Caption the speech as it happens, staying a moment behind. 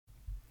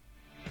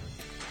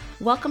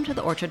Welcome to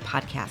the Orchard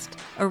Podcast,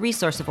 a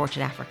resource of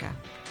Orchard Africa.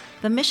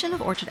 The mission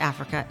of Orchard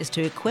Africa is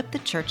to equip the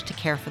church to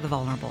care for the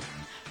vulnerable.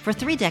 For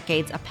 3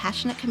 decades, a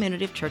passionate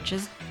community of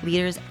churches,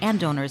 leaders, and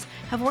donors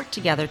have worked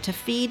together to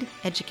feed,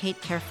 educate,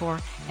 care for,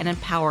 and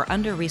empower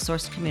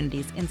under-resourced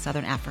communities in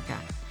Southern Africa.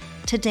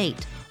 To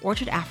date,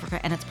 Orchard Africa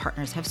and its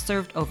partners have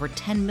served over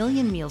 10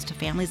 million meals to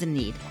families in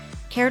need,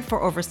 cared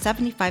for over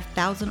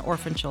 75,000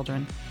 orphan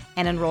children,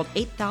 and enrolled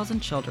 8,000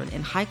 children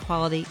in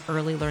high-quality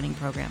early learning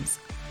programs.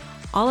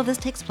 All of this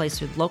takes place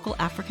through local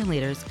African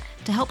leaders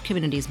to help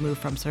communities move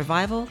from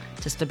survival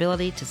to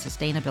stability to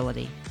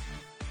sustainability.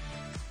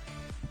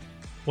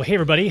 Well, hey,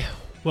 everybody.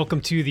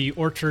 Welcome to the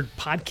Orchard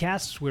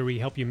Podcast, where we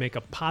help you make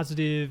a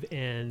positive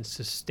and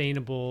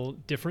sustainable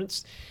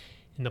difference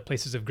in the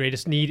places of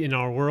greatest need in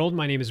our world.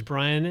 My name is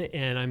Brian,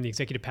 and I'm the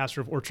executive pastor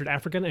of Orchard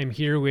Africa. And I'm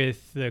here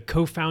with the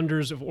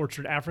co-founders of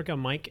Orchard Africa,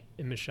 Mike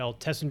and Michelle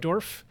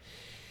Tessendorf.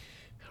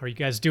 How are you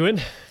guys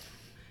doing?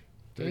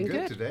 Doing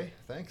good today.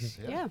 Thanks.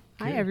 Yeah.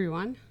 Hi,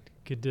 everyone.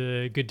 Good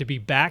to be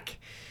back.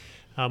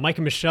 Mike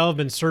and Michelle have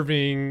been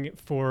serving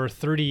for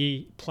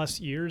 30 plus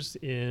years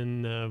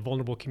in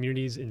vulnerable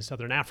communities in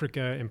Southern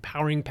Africa,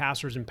 empowering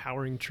pastors,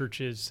 empowering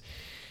churches,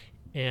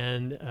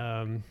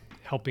 and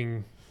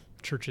helping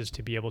churches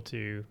to be able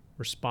to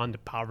respond to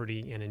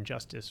poverty and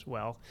injustice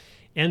well.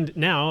 And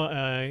now,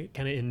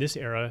 kind of in this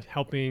era,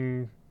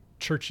 helping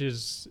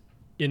churches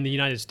in the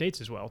United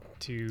States as well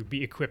to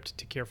be equipped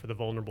to care for the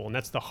vulnerable. And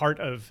that's the heart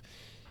of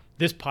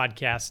this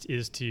podcast,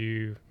 is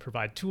to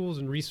provide tools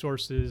and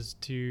resources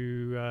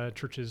to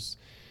churches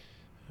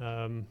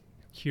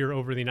here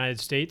over the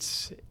United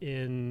States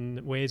in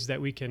ways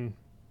that we can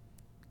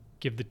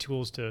give the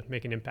tools to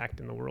make an impact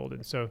in the world.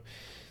 And so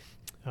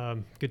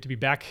good to be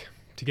back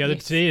together.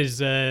 Yes. Today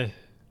is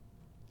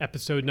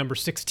episode number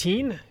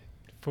 16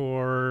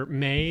 for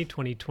May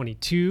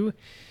 2022.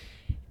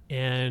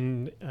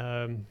 And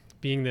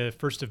being the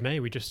 1st of May,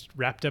 we just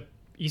wrapped up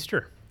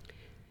Easter.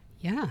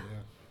 Yeah.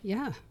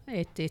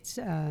 It's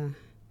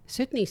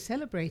certainly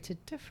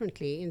celebrated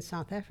differently in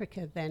South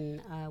Africa than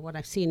what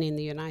I've seen in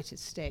the United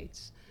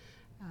States.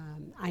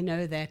 I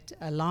know that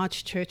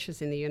large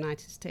churches in the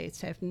United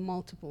States have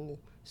multiple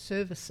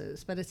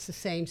services, but it's the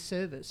same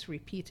service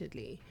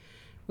repeatedly.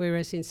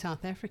 Whereas in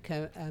South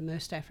Africa,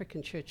 most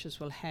African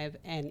churches will have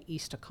an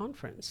Easter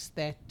conference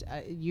that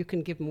you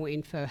can give more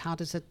info. How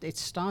does it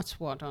starts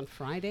on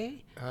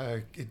Friday?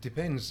 It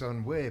depends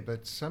on where,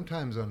 but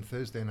sometimes on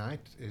Thursday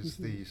night is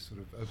the sort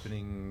of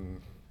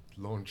opening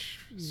launch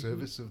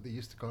service of the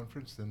Easter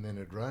conference, and then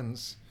it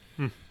runs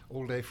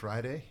all day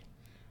Friday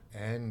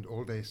and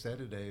all day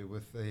Saturday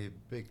with a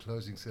big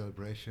closing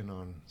celebration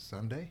on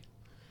Sunday.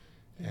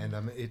 And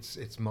it's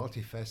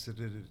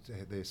multifaceted.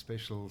 There's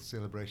special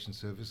celebration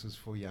services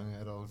for young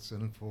adults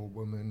and for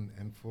women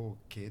and for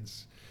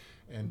kids.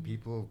 And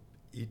people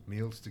eat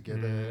meals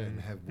together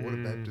and have water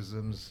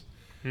baptisms.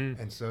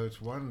 And so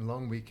it's one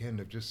long weekend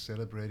of just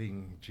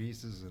celebrating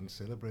Jesus and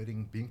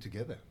celebrating being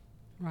together.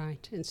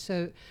 Right. And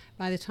so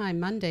by the time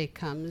Monday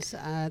comes,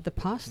 the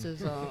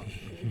pastors are,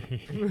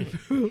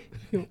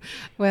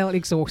 well,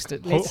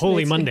 exhausted.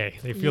 Holy Monday.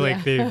 They feel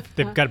like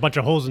they've got a bunch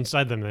of holes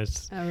inside them. Right.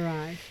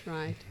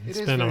 It is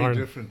very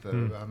different,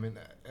 though. I mean,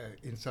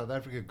 in South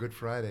Africa, Good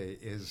Friday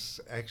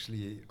is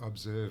actually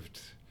observed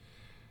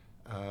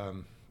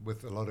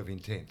with a lot of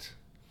intent.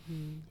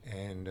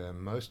 And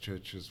most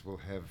churches will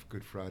have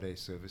Good Friday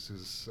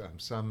services.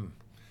 Some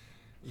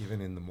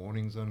even in the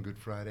mornings on Good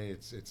Friday.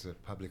 It's a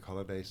public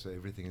holiday, so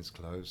everything is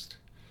closed.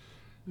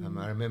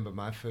 I remember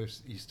my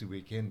first Easter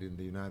weekend in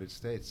the United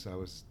States. I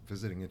was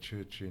visiting a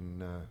church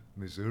in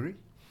Missouri,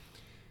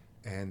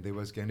 and there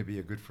was going to be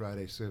a Good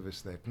Friday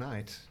service that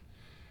night.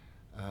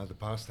 The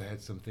pastor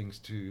had some things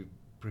to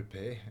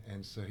prepare,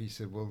 and so he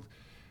said, well,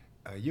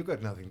 you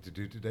got nothing to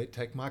do today,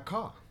 take my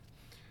car.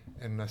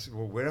 And I said,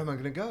 well, where am I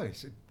going to go? He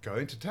said, go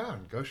into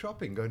town, go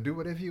shopping, go and do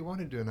whatever you want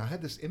to do. And I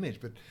had this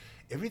image, but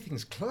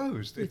everything's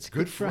closed. It's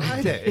Good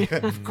Friday.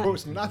 And of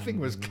course, nothing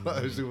was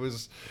closed.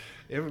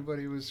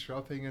 Everybody was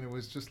shopping, and it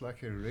was just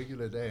like a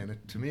regular day. And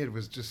to me, it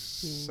was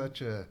just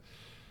such a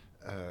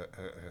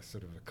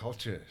sort of a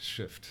culture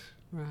shift.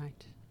 Right.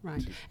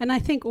 And I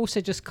think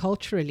also just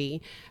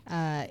culturally,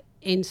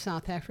 in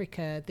South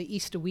Africa, the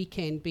Easter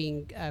weekend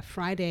being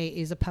Friday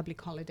is a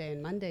public holiday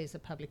and Monday is a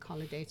public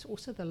holiday. It's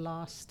also the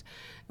last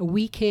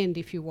weekend,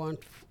 if you want,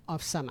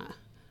 of summer.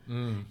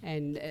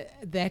 And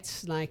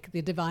that's like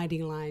the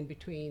dividing line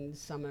between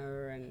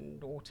summer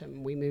and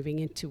autumn. We're moving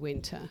into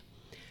winter.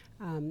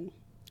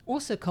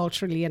 Also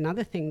culturally,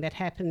 another thing that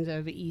happens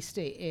over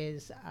Easter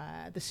is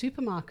the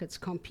supermarkets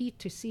compete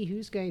to see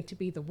who's going to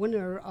be the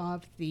winner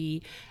of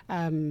the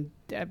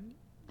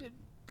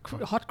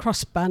hot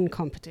cross bun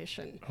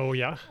competition. Oh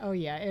yeah.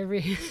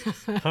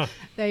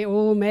 They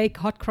all make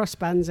hot cross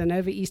buns, and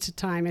over Easter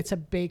time, it's a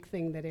big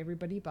thing that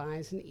everybody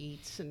buys and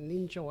eats and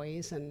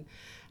enjoys. And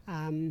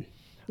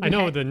I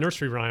know the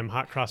nursery rhyme,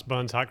 hot cross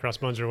buns,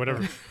 or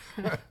whatever.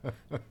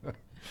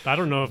 I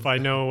don't know if I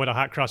know what a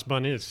hot cross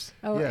bun is.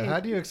 Oh, Yeah, how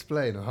do you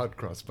explain a hot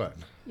cross bun?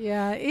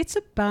 Yeah, it's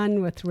a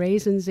bun with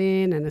raisins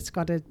in, and it's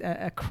got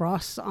a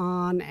cross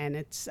on, and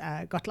it's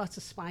got lots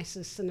of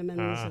spices,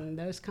 cinnamons, and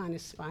those kind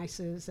of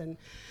spices. And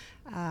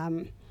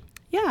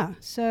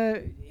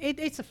so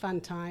it's a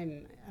fun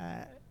time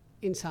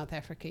in South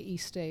Africa.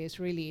 Easter is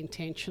really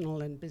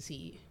intentional and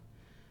busy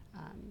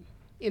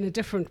in a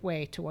different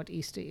way to what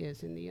Easter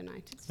is in the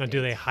United States. Now,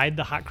 do they hide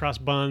the hot cross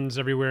buns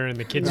everywhere and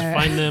the kids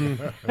find them?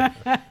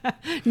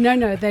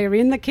 No, they're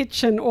in the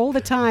kitchen all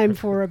the time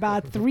for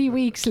about 3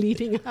 weeks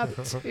leading up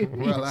to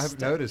Well, I've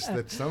Easter. noticed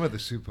that some of the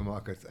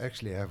supermarkets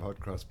actually have hot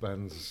cross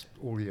buns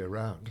all year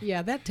round.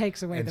 Yeah, that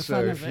takes away And the so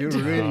fun if of you're it.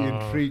 really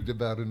intrigued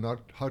about a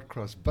hot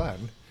cross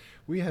bun,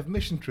 we have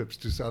mission trips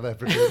to South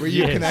Africa where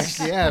you can Yes.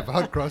 actually have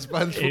hot cross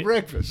buns for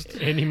breakfast.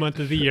 Any month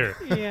of the year.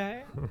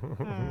 Yeah.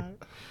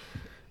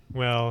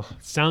 Well,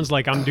 sounds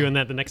like I'm doing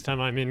that the next time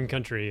I'm in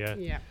country.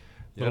 Yeah.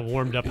 Little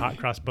warmed up hot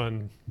cross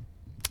bun.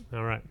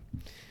 All right.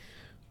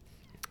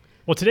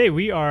 Well, today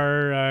we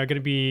are going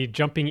to be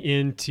jumping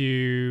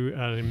into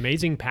an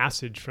amazing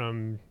passage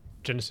from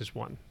Genesis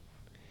 1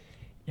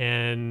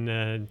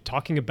 and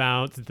talking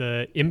about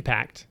the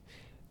impact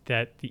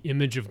that the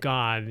image of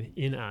God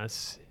in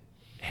us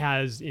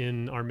has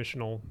in our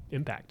missional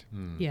impact.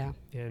 Yeah.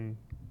 And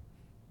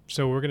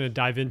so we're going to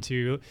dive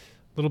into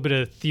a little bit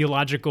of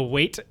theological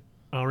weight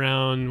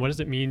around what does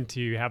it mean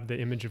to have the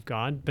image of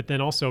God, but then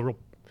also real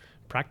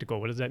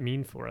practical. What does that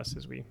mean for us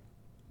as we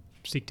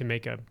seek to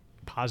make a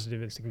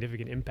positive and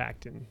significant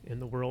impact in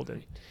the world?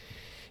 And,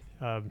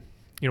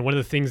 one of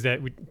the things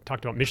that we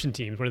talked about mission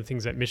teams, one of the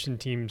things that mission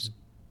teams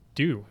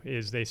do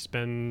is they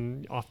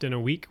spend often a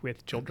week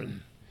with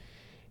children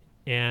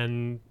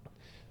and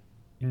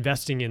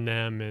investing in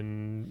them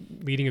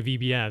and leading a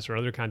VBS or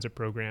other kinds of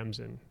programs,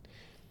 and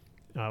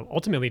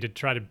ultimately to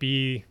try to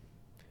be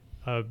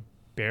a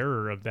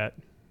bearer of that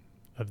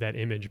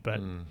image.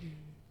 But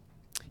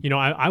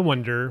I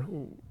wonder,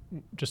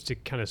 just to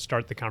kind of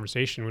start the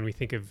conversation, when we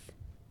think of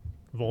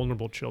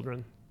vulnerable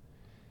children,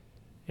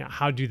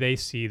 how do they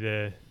see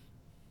the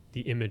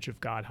image of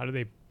God? How do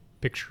they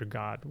picture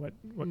God?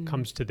 What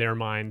comes to their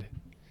mind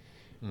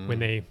when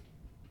they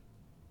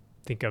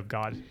think of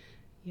God?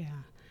 Yeah.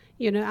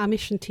 Our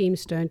mission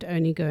teams don't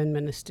only go and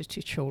minister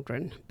to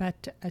children,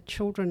 but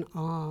children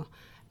are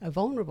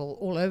vulnerable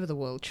all over the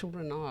world.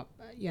 Children are,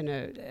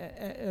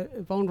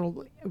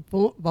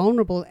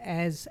 vulnerable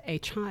as a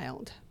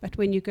child. But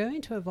when you go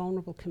into a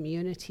vulnerable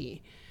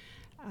community,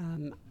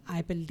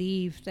 I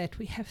believe that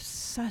we have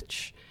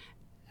such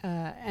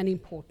an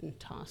important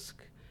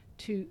task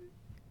to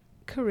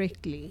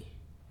correctly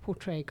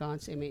portray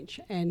God's image.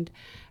 And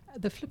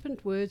the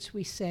flippant words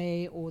we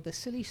say or the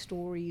silly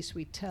stories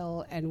we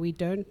tell and we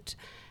don't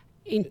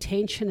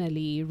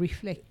intentionally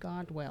reflect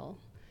God well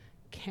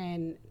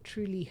can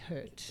truly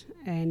hurt.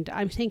 And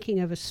I'm thinking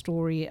of a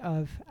story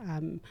of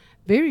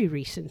very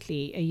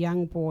recently a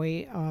young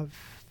boy of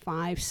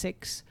 5,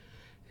 6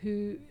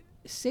 who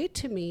said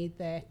to me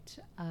that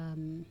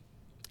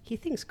he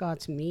thinks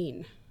God's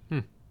mean.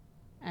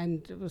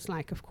 And it was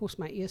like, of course,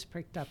 my ears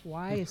pricked up.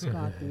 Why is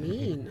God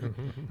mean?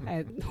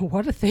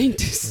 What a thing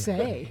to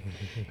say.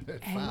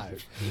 At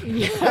 5.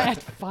 Yeah,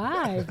 at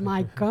 5,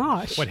 my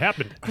gosh. What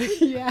happened?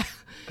 Yeah.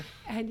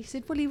 And he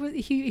said, well,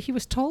 he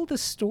was told the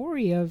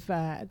story of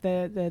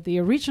the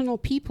original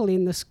people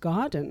in this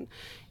garden.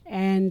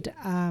 And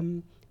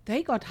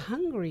they got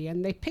hungry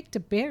and they picked a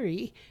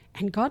berry.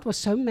 And God was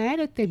so mad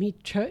at them,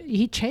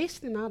 he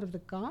chased them out of the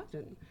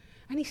garden.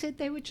 And he said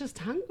they were just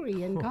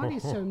hungry and God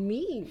is so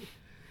mean.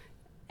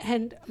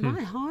 And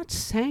my heart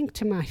sank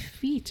to my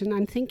feet, and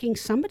I'm thinking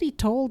somebody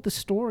told the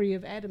story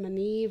of Adam and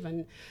Eve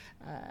and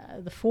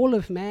the fall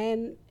of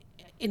man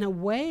in a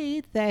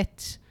way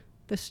that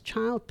this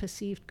child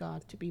perceived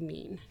God to be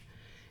mean.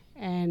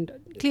 And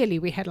clearly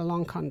we had a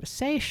long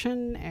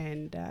conversation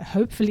and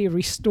hopefully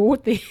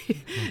restored the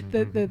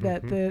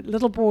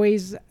little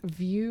boy's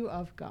view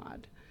of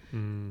God.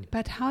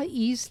 But how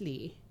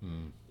easily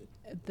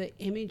the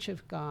image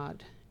of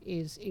God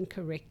is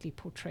incorrectly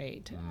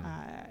portrayed.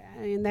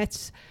 And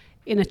that's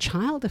in a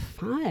child of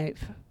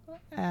 5.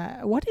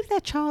 What if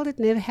that child had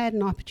never had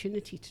an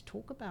opportunity to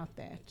talk about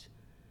that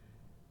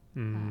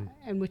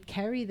and would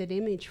carry that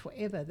image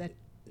forever, that,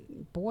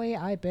 boy,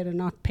 I better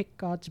not pick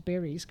God's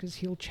berries because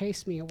he'll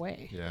chase me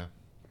away. Yeah.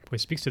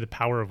 It speaks to the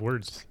power of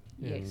words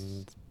Yes.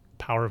 and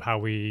power of how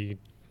we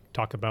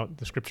talk about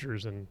the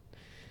scriptures and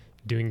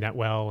doing that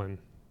well. And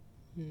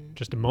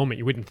just a moment,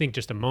 you wouldn't think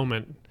just a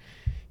moment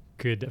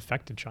could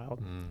affect a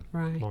child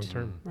Right. long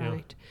term.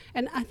 Right.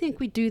 And I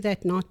think we do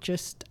that not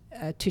just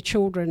to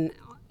children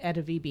at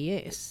a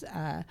VBS.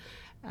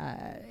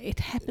 It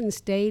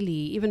happens daily,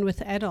 even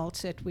with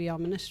adults that we are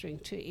ministering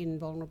to in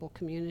vulnerable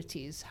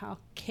communities. How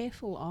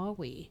careful are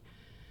we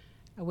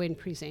when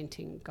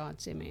presenting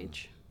God's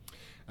image?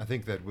 I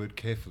think that word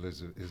careful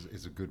is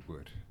a good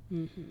word.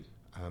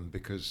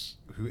 Because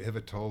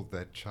whoever told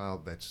that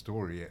child that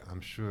story,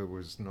 I'm sure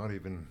was not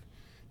even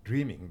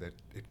dreaming that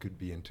it could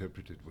be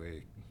interpreted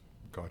where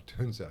God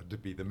turns out to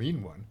be the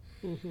mean one.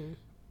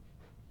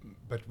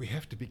 but we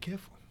have to be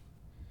careful,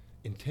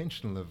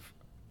 intentional of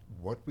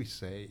what we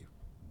say,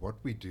 what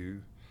we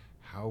do,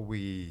 how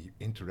we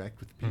interact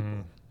with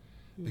people.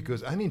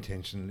 Because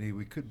unintentionally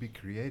we could be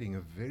creating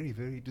a very,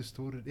 very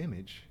distorted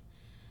image,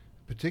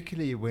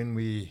 particularly when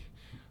we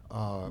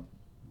are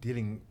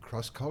dealing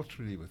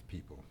cross-culturally with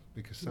people,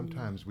 because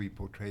sometimes we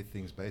portray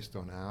things based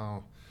on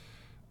our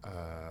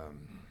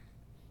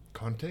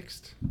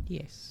context.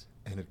 Yes.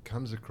 And it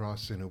comes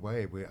across in a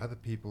way where other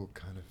people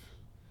kind of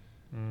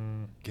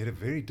get a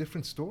very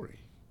different story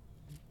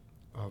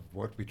of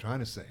what we're trying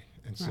to say.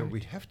 And so we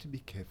have to be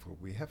careful.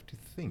 We have to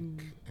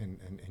think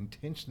and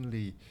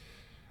intentionally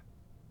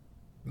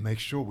make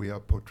sure we are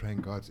portraying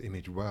God's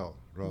image well,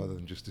 rather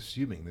than just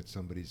assuming that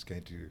somebody's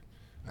going to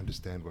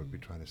understand what we're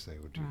trying to say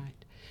or do.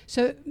 Right.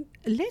 So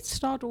let's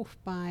start off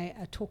by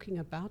talking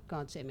about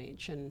God's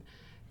image and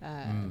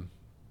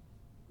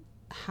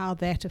how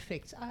that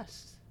affects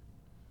us.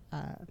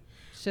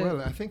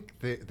 Well, I think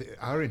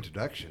our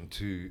introduction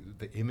to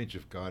the image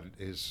of God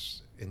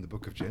is in the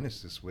book of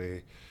Genesis,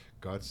 where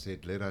God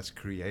said, let us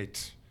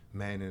create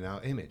man in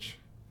our image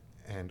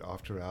and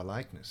after our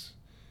likeness.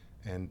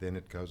 And then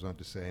it goes on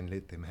to say, and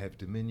let them have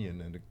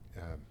dominion.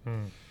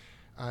 And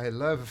I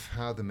love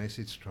how the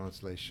Message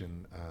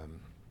translation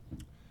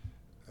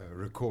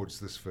records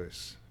this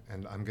verse,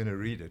 and I'm going to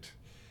read it.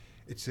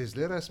 It says,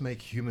 let us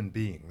make human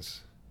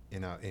beings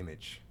in our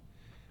image,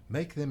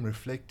 make them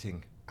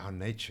reflecting our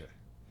nature,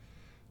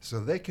 so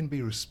they can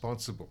be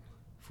responsible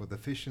for the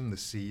fish in the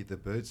sea, the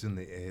birds in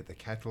the air, the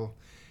cattle,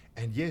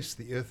 and yes,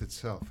 the earth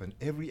itself, and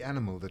every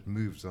animal that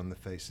moves on the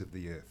face of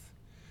the earth.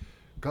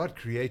 God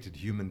created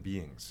human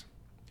beings.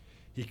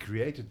 He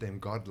created them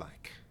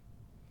godlike,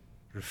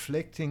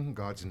 reflecting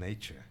God's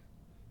nature.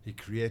 He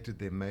created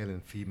them male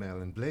and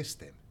female and blessed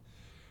them.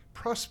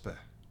 Prosper,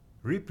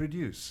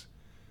 reproduce,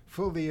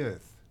 fill the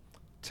earth,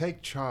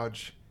 take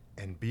charge,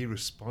 and be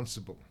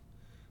responsible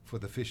for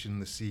the fish in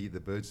the sea,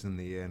 the birds in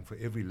the air, and for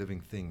every living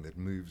thing that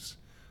moves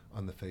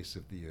on the face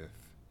of the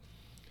earth.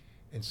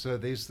 And so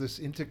there's this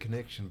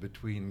interconnection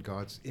between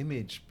God's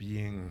image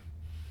being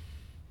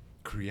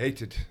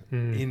created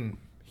in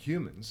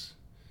humans,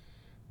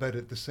 but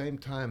at the same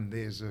time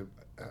there's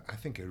I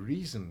think a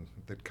reason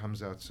that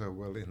comes out so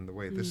well in the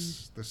way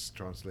this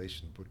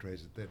translation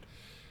portrays it, that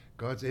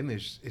God's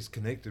image is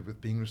connected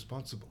with being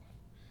responsible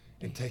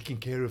and taking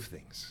care of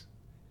things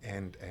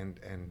and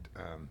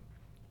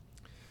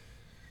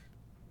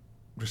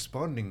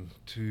responding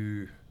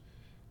to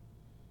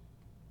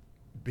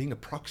being a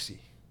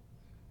proxy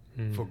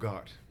for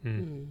God.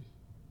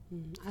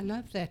 I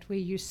love that, where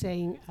you're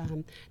saying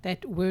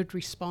that word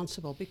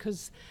responsible,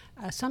 because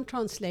some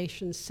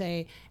translations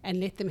say, and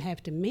let them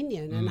have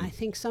dominion. And I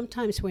think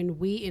sometimes when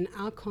we in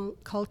our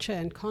culture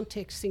and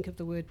context think of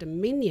the word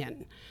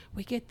dominion,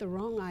 we get the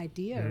wrong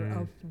idea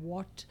of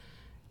what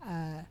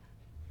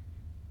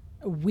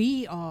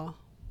we are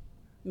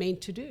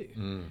meant to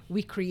do.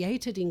 We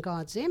created in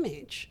God's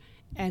image,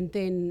 and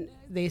then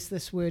there's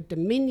this word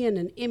dominion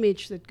and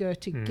image that go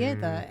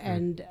together,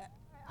 and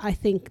I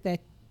think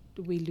that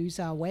we lose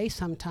our way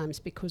sometimes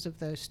because of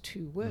those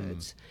two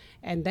words.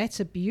 And that's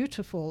a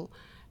beautiful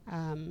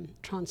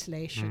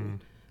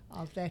translation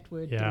of that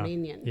word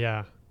dominion.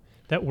 Yeah.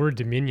 That word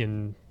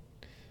dominion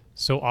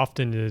so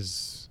often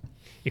is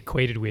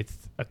equated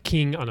with a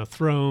king on a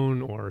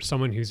throne or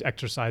someone who's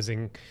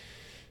exercising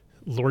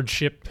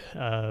lordship,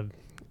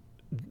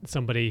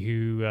 somebody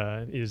who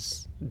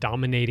is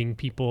dominating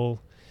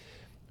people.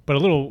 But a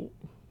little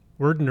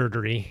word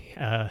nerdery.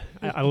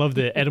 I love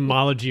the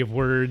etymology of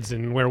words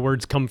and where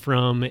words come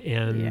from,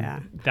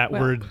 and that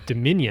word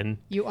dominion.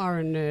 You are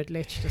a nerd,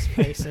 let's just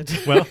face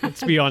it. Well,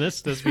 let's be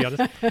honest.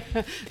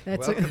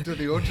 Welcome to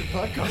the Orchard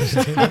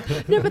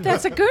Podcast. No, but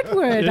that's a good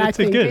word, I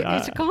think.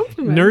 It's a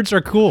compliment. Nerds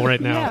are cool right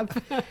now.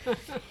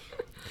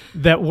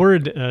 That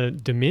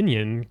word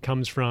dominion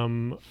comes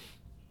from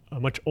a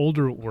much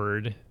older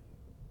word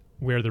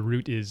where the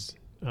root is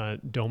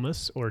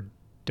domus or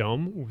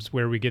dome, was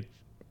where we get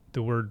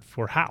the word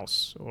for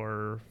house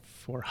or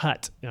for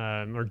hut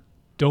or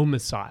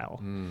domicile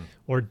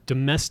or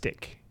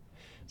domestic.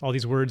 All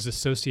these words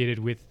associated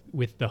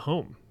with the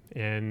home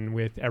and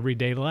with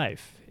everyday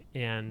life.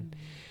 And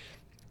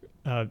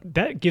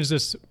that gives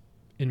us,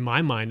 in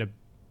my mind,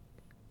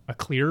 a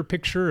clearer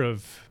picture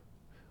of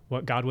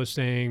what God was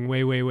saying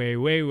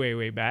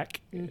way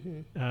back,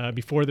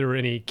 before there were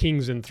any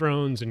kings and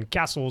thrones and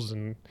castles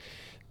and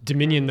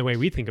dominion the way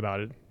we think about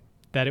it,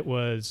 that it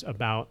was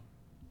about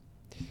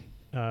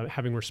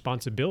having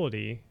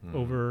responsibility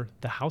over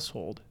the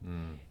household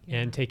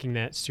and taking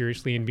that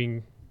seriously and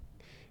being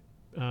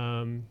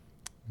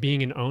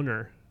an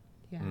owner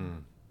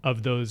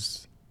of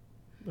those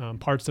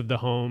parts of the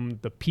home,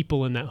 the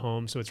people in that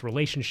home. So it's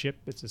relationship.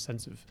 It's a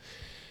sense of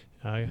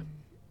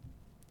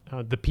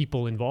the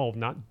people involved,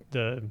 not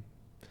the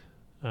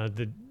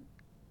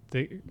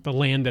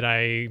land that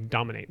I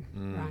dominate.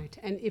 Right.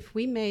 And if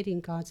we made in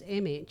God's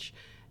image,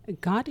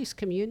 God is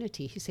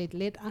community. He said,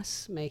 let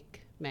us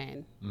make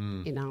man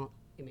in our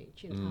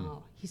image, in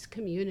his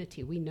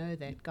community. We know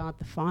that God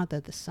the Father,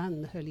 the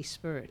Son, the Holy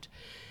Spirit.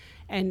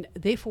 And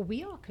therefore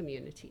we are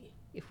community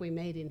if we're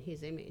made in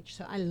his image.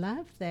 So I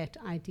love that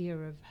idea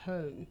of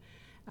home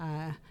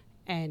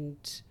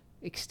and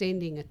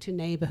extending it to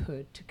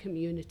neighborhood, to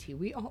community.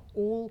 We are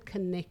all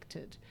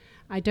connected.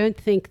 I don't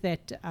think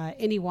that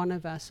any one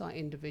of us are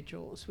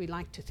individuals. We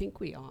like to think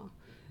we are,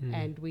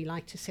 and we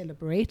like to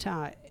celebrate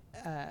our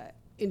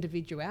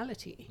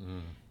individuality.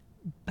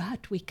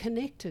 But we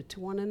connected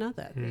to one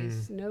another.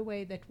 There's no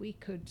way that we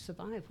could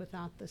survive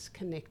without this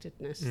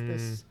connectedness,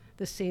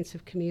 this sense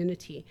of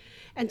community.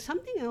 And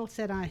something else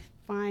that I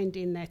find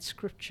in that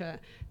scripture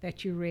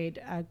that you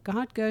read,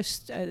 God goes,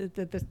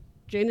 the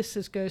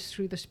Genesis goes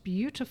through this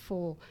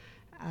beautiful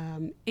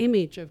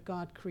image of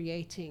God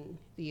creating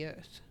the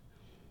earth.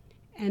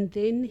 And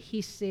then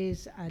he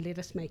says, let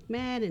us make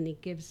man, and he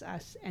gives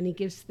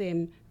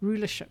them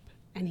rulership.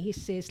 And he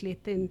says,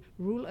 let them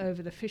rule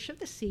over the fish of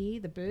the sea,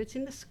 the birds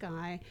in the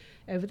sky,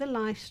 over the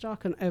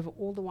livestock, and over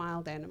all the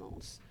wild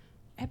animals.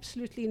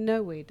 Absolutely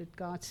nowhere did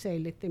God say,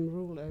 let them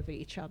rule over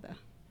each other.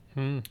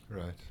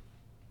 Right.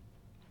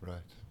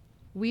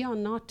 We are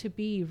not to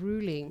be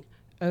ruling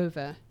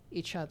over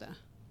each other.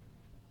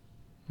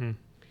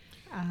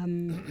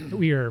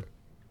 We have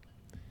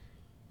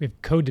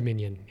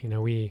co-dominion.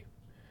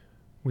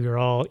 We are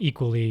all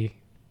equally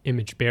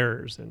image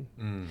bearers, and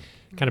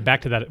kind of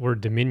back to that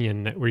word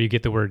dominion, where you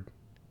get the word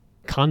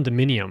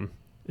condominium.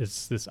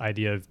 It's this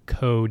idea of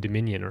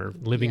co-dominion, or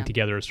living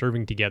together, or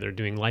serving together,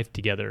 doing life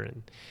together,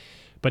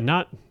 but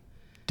not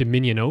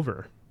dominion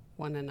over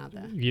one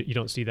another. You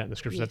don't see that in the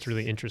scriptures. Yes. That's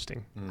really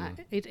interesting.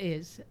 It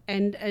is,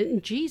 and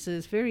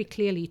Jesus very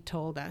clearly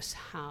told us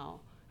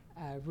how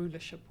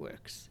rulership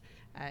works.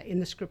 In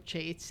the scripture,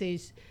 it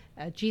says,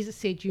 Jesus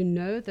said,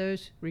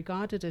 those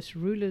regarded as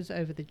rulers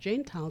over the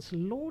Gentiles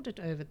lord it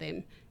over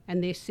them,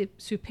 and their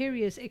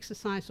superiors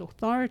exercise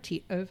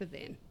authority over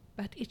them.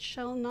 But it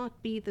shall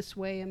not be this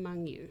way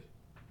among you.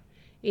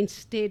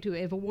 Instead,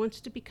 whoever wants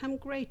to become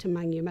great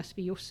among you must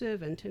be your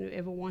servant, and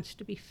whoever wants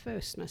to be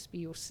first must be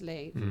your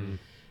slave.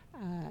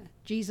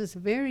 Jesus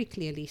very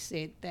clearly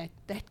said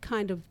that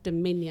kind of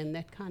dominion,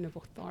 that kind of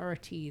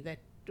authority that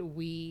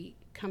we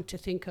come to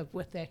think of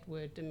with that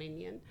word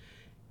dominion,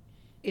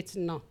 it's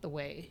not the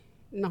way.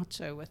 Not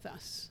so with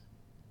us.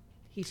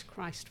 He's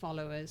Christ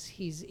followers,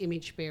 he's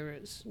image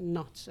bearers,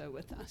 not so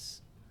with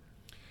us.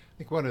 I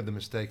think one of the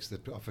mistakes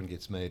that often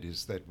gets made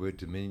is that word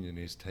dominion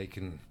is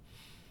taken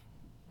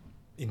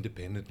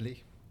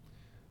independently,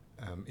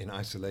 in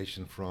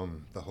isolation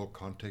from the whole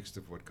context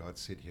of what God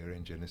said here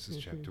in Genesis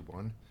chapter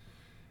 1.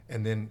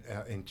 And then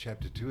in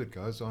chapter 2 it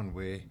goes on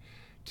where,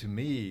 to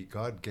me,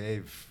 God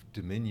gave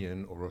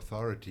dominion or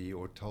authority,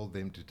 or told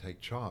them to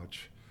take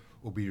charge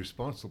or be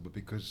responsible,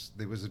 because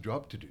there was a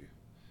job to do.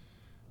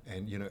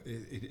 And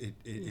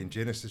in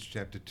Genesis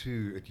chapter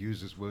 2 it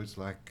uses words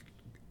like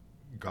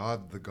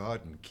guard the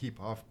garden, keep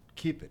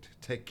it,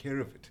 take care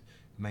of it,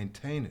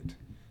 maintain it,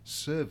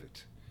 serve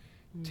it,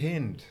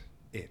 tend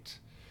it.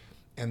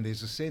 And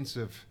there's a sense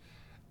of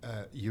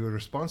you are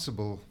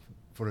responsible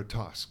for a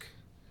task,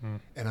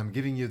 and I'm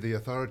giving you the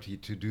authority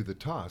to do the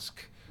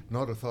task,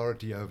 not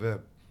authority over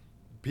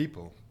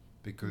people,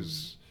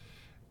 because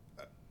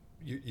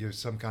you're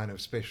some kind of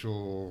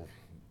special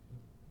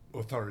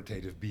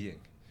authoritative being.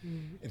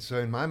 And so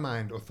in my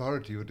mind,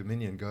 authority or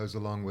dominion goes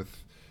along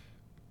with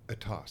a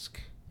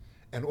task.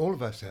 And all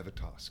of us have a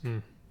task.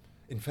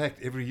 In fact,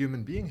 every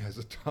human being has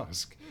a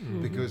task,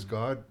 because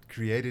God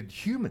created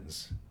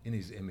humans in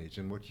his image.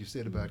 And what you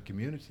said about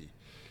community,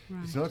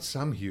 it's not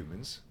some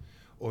humans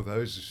or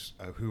those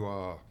who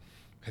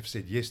have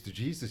said yes to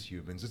Jesus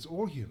humans. It's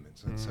all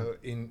humans. And so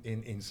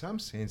in some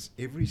sense,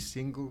 every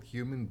single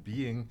human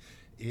being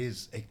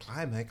is a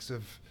climax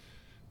of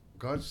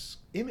God's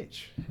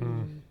image.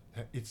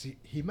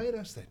 He made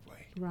us that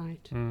way.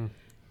 Right.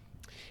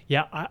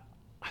 Yeah, I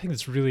think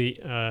it's really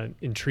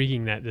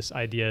intriguing, that this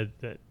idea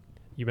that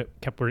you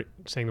kept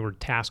saying the word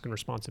task and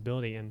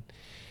responsibility, and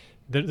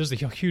there's a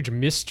huge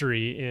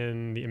mystery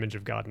in the image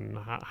of God, and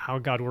how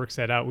God works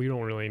that out, we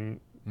don't really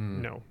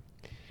know.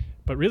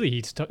 But really,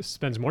 he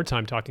spends more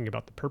time talking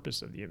about the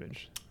purpose of the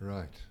image,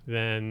 right,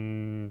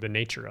 than the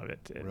nature of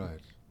it. And right.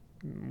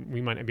 We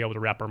might not be able to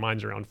wrap our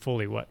minds around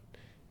fully what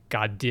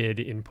God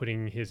did in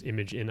putting his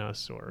image in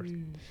us, or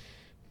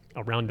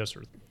around us,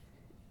 or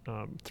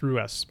through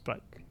us,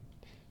 but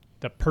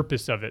the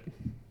purpose of it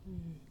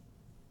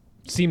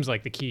seems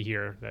like the key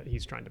here that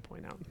he's trying to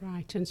point out.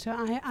 Right. And so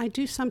I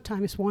do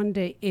sometimes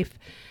wonder if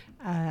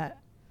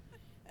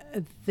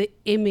the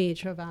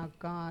image of our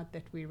God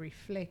that we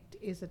reflect,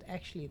 is it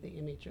actually the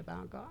image of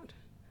our God?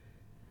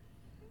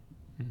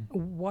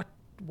 What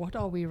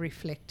are we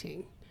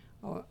reflecting?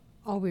 Or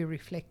are we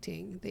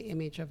reflecting the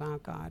image of our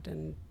God,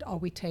 and are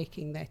we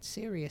taking that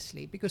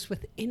seriously? Because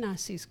within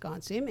us is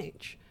God's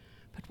image,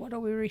 but what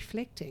are we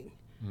reflecting?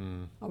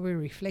 Are we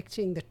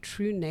reflecting the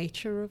true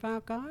nature of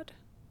our God,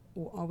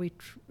 or are we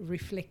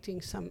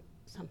reflecting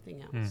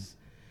something else?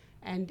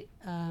 And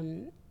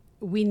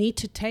we need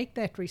to take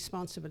that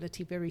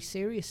responsibility very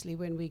seriously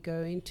when we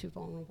go into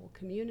vulnerable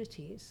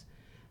communities.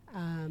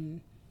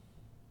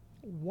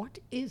 what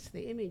is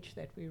the image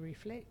that we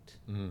reflect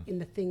in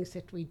the things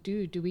that we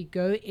do? Do we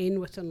go in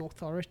with an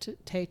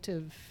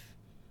authoritative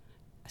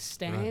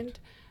stand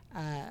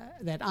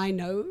that I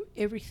know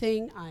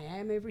everything, I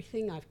am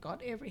everything, I've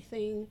got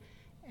everything,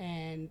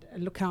 and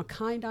look how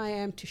kind I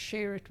am to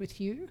share it with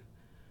you,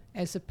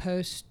 as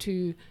opposed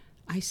to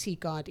I see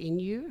God in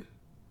you,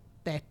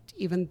 that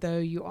even though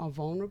you are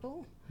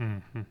vulnerable,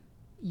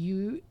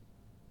 you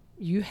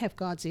have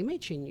God's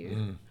image in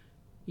you.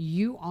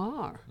 You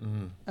are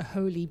a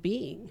holy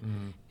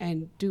being.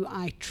 And do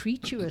I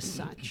treat you as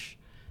such?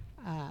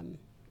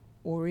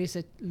 Or is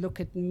it, look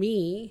at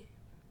me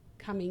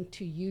coming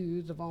to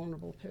you, the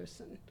vulnerable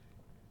person?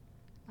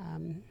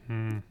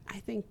 I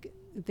think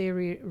there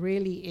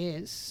really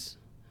is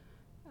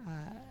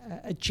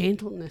a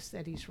gentleness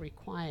that is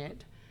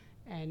required,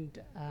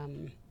 and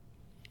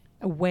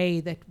a way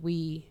that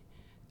we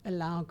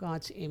allow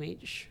God's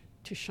image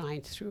to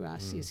shine through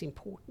us is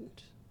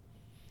important.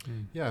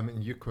 Yeah, I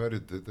mean, you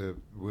quoted the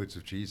words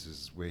of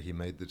Jesus where he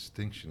made the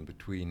distinction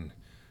between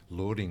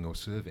lording or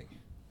serving.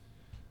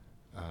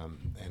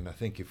 And I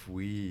think if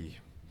we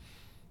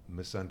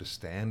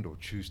misunderstand or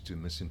choose to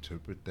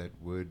misinterpret that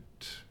word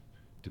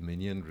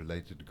dominion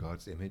related to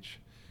God's image,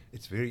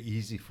 it's very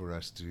easy for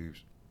us to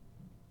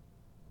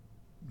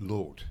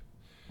lord.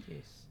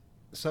 Yes.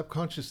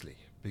 Subconsciously,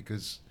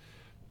 because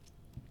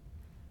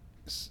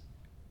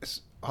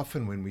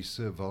often when we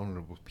serve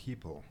vulnerable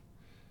people,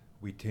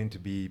 we tend to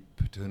be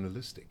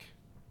paternalistic,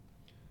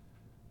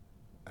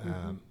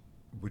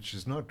 which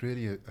is not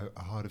really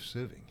a heart of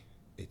serving.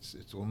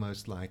 It's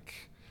almost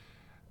like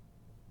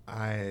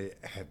I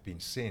have been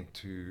sent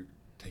to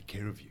take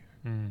care of you,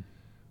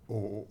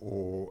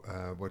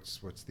 or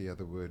what's the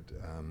other word?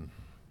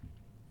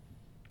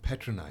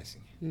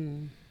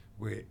 Patronizing,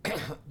 where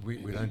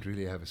we don't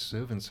really have a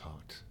servant's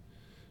heart,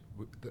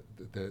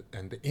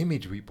 and the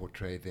image we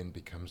portray then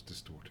becomes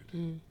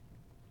distorted.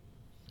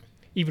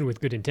 Even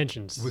with good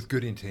intentions. With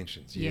good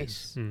intentions,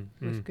 yes.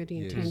 With good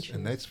Yes. intentions.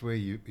 And that's where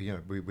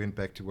we went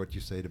back to what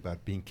you said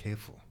about being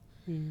careful.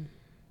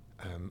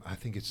 I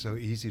think it's so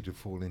easy to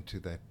fall into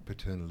that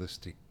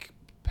paternalistic,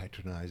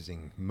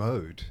 patronizing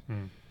mode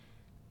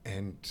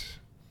and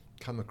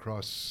come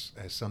across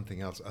as something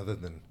else other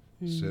than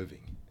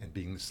serving and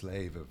being the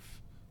slave of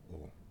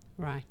all.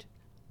 Right.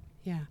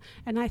 Yeah.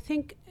 And I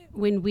think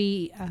when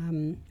we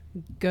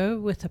go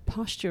with a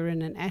posture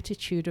and an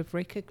attitude of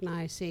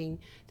recognizing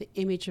the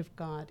image of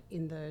God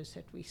in those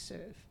that we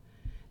serve,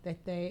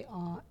 that they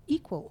are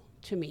equal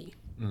to me.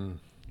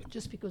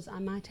 Just because I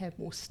might have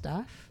more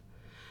stuff,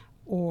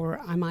 or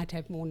I might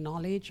have more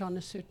knowledge on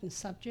a certain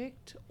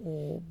subject,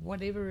 or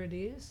whatever it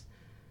is,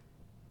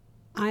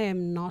 I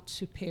am not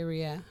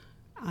superior.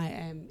 I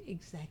am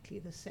exactly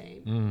the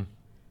same.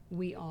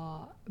 We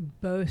are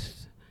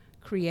both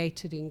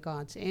created in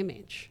God's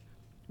image.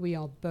 We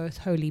are both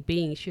holy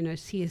beings. You know,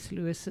 C.S.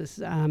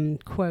 Lewis's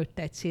quote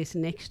that says,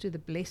 next to the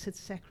Blessed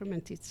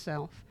Sacrament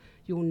itself,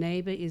 your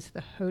neighbor is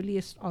the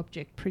holiest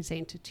object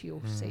presented to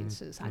your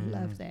senses. I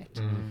love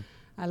that.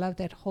 I love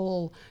that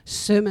whole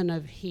sermon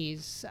of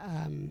his,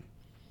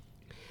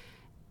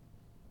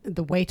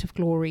 The Weight of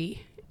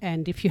Glory.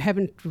 And if you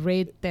haven't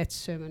read that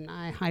sermon,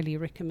 I highly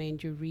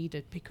recommend you read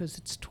it, because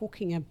it's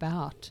talking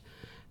about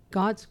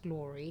God's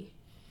glory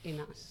in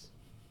us.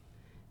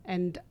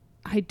 And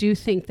I do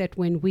think that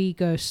when we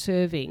go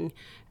serving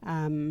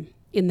in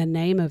the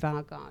name of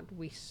our God,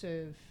 we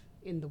serve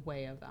in the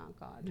way of our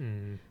God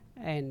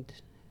and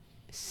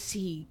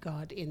see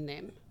God in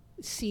them,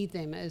 see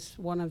them as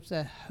one of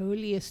the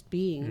holiest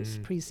beings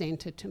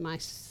presented to my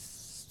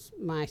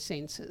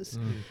senses,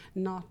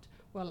 not,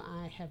 well,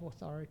 I have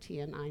authority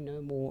and I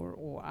know more,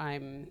 or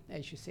I'm,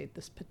 as you said,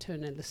 this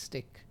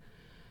paternalistic,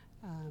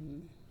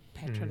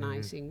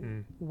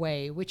 patronizing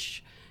way,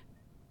 which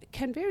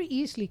can very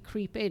easily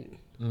creep in.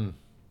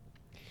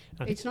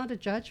 It's not a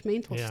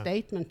judgmental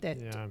statement that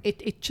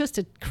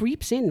it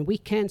creeps in. We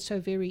can so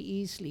very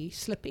easily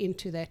slip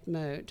into that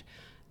mode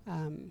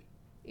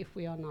if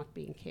we are not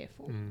being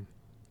careful.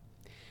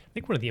 I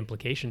think one of the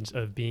implications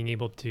of being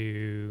able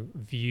to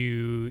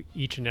view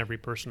each and every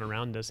person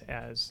around us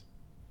as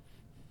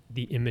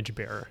the image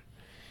bearer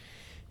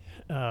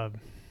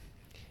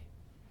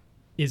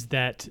is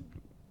that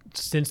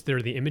since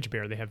they're the image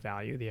bearer, they have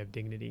value, they have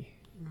dignity,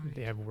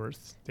 they have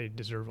worth, they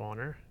deserve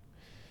honor,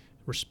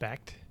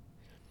 respect.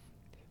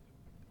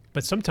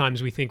 But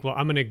sometimes we think, well,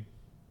 I'm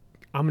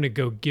gonna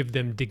go give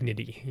them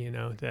dignity,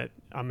 that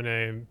I'm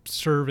gonna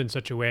serve in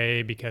such a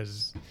way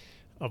because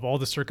of all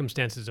the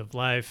circumstances of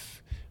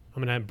life.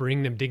 I'm gonna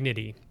bring them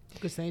dignity.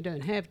 Because they don't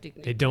have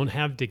dignity. They don't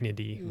have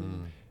dignity.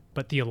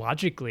 But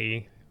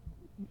theologically,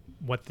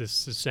 what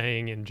this is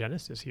saying in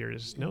Genesis here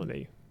is no,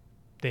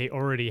 they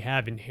already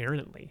have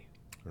inherently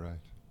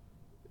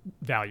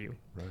value.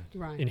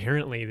 Right.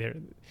 Inherently,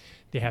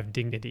 they have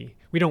dignity.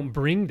 We don't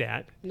bring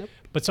that,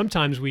 but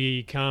sometimes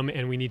we come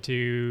and we need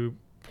to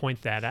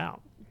point that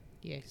out.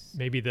 Yes.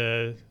 Maybe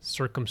the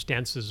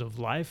circumstances of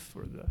life,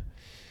 or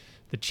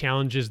the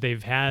challenges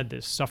they've had,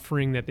 the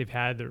suffering that they've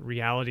had, the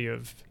reality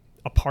of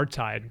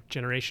apartheid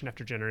generation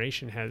after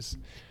generation has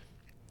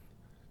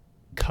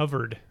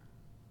covered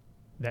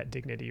that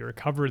dignity or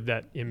covered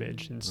that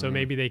image. And so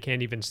maybe they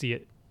can't even see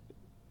it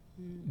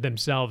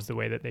themselves the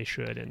way that they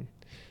should. And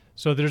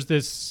so there's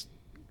this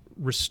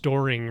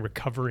restoring,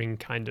 recovering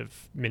kind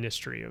of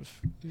ministry of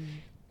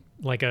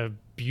like a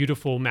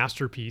beautiful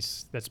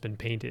masterpiece that's been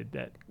painted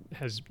that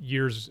has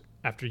year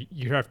after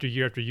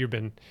year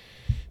been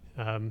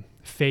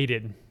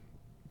faded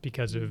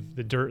because of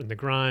the dirt and the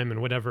grime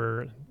and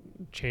whatever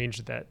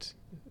changed that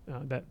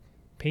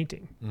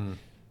painting.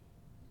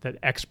 That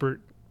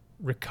expert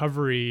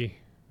recovery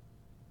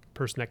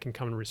person that can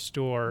come and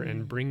restore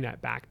and bring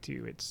that back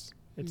to its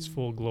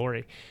full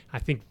glory. I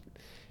think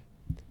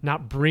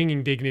not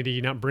bringing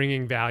dignity, not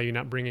bringing value,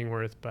 not bringing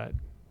worth, but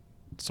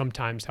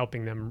sometimes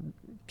helping them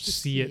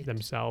see it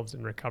themselves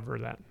and recover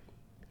that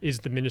is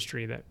the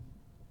ministry that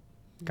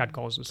God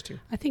calls us to.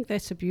 I think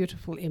that's a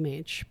beautiful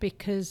image,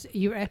 because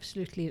you're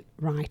absolutely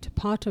right.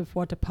 Part of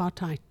what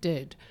apartheid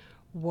did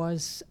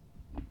was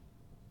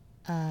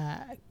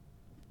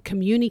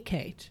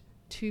communicate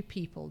to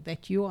people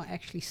that you are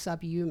actually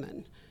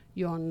subhuman.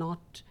 You are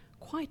not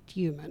quite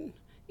human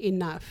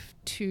enough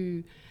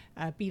to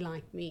be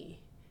like me.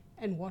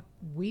 And what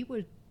we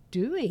were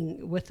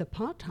doing with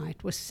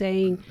apartheid was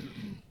saying,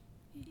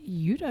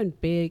 you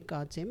don't bear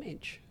God's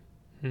image.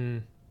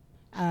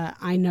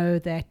 I know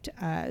that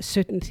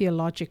certain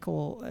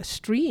theological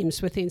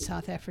streams within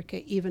South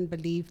Africa even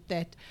believe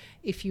that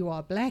if you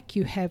are black,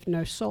 you have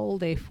no soul,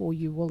 therefore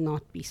you will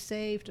not be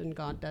saved, and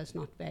God does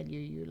not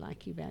value you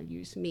like he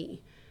values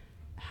me.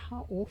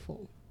 How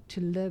awful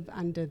to live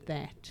under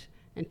that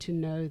and to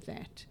know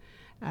that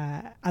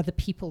other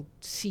people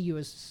see you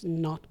as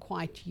not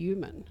quite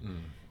human.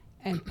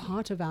 And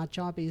part of our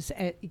job is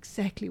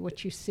exactly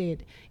what you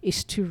said,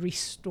 is to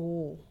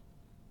restore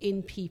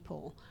in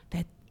people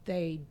that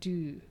they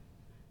do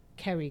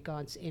carry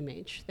God's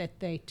image, that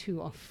they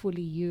too are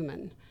fully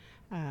human.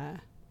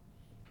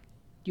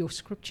 Your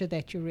scripture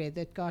that you read,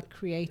 that God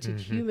created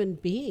human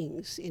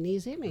beings in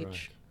his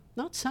image.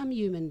 Not some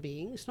human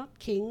beings, not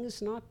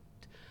kings, not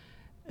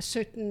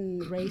certain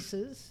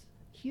races.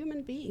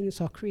 Human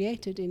beings are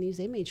created in his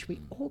image.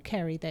 We all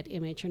carry that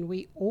image and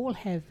we all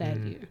have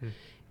value.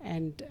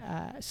 And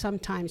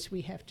sometimes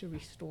we have to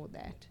restore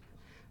that.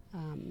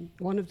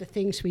 One of the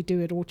things we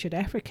do at Orchard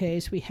Africa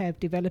is we have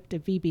developed a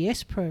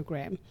VBS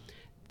program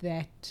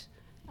that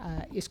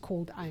is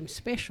called I'm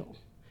Special.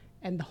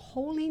 And the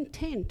whole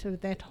intent of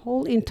that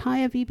whole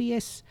entire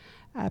VBS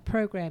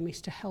program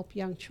is to help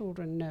young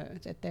children know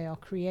that they are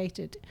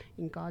created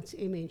in God's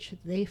image.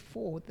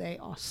 Therefore, they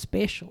are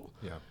special.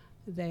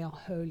 They are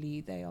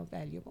holy. They are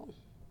valuable.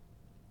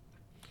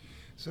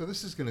 So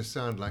this is going to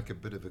sound like a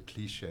bit of a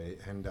cliche,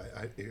 and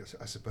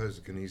I suppose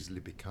it can easily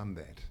become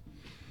that.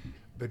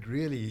 But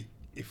really,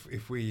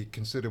 if we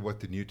consider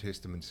what the New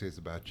Testament says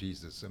about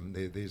Jesus,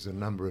 there's a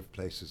number of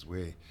places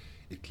where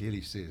it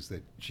clearly says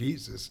that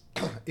Jesus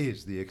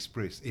is the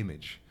express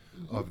image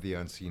of the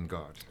unseen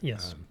God.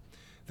 Yes.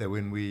 That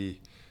when we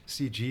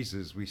see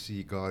Jesus, we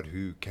see God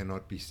who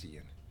cannot be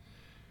seen.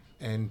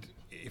 And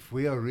if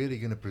we are really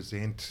going to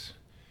present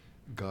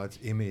God's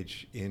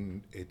image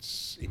in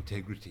its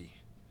integrity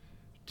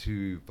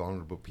to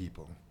vulnerable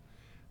people,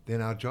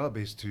 then our job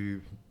is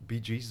to be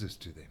Jesus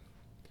to them,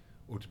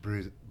 or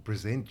to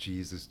present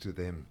Jesus to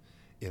them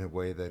in a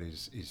way that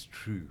is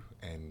true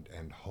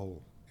and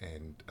whole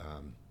and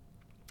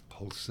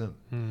wholesome.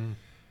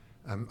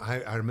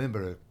 I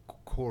remember a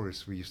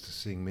chorus we used to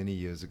sing many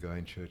years ago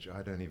in church.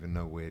 I don't even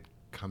know where it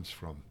comes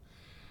from,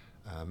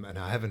 and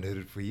I haven't heard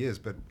it for years,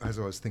 but as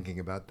I was thinking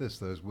about this,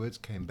 those words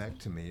came back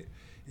to me.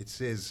 It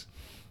says,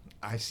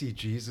 I see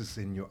Jesus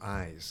in your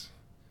eyes,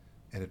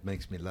 and it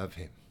makes me love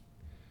him.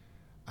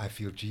 I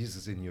feel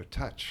Jesus in your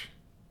touch,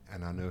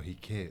 and I know he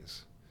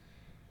cares.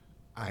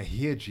 I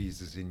hear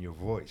Jesus in your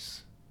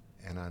voice,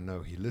 and I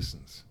know he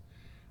listens.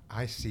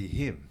 I see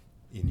him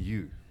in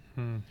you.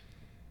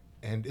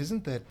 And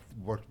isn't that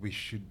what we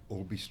should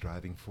all be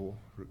striving for?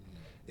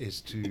 Is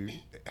to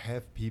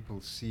have people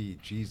see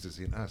Jesus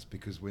in us,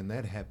 because when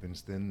that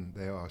happens, then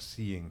they are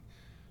seeing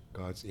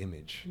God's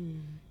image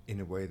in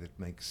a way that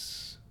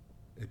makes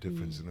a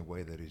difference, in a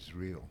way that is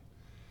real.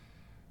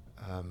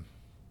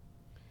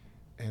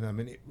 And I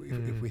mean,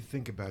 if we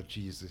think about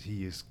Jesus,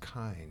 he is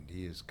kind,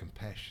 he is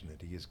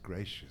compassionate, he is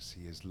gracious,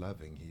 he is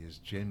loving, he is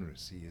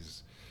generous, he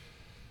is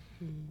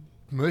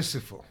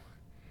merciful.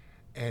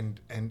 And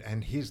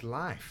his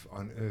life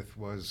on earth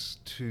was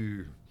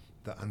to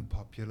the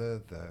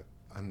unpopular, the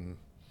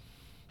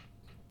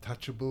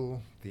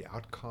untouchable, the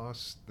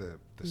outcast, the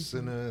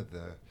sinner,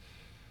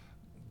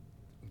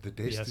 the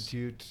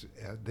destitute.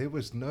 There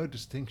was no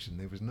distinction.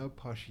 There was no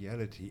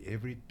partiality.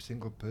 Every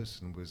single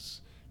person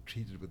was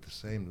treated with the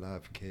same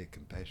love, care,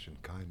 compassion,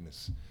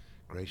 kindness,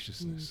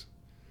 graciousness.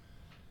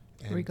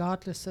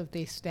 Regardless of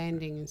their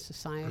standing in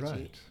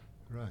society.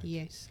 Right.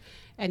 Yes.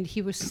 And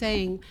he was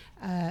saying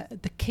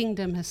the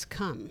kingdom has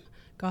come.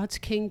 God's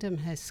kingdom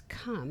has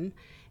come,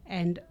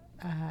 and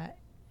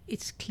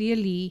it's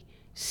clearly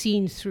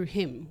seen through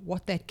him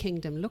what that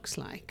kingdom looks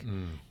like.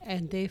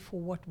 And therefore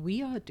what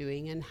we are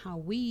doing and how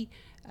we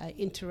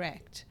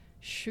interact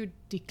should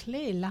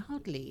declare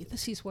loudly,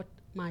 this is what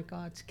my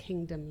God's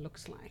kingdom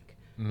looks like.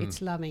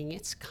 It's loving,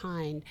 it's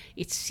kind,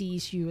 it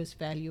sees you as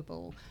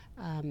valuable,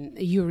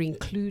 you're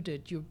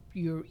included,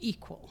 you're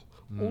equal.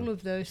 All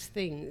of those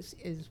things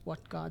is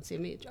what God's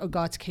image or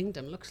God's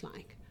kingdom looks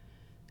like.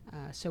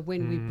 So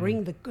when we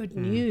bring the good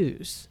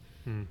news,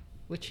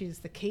 which is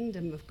the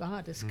kingdom of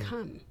God has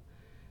come,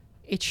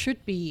 it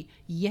should be,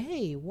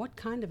 yay, what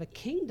kind of a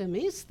kingdom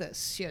is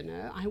this? You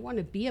know, I want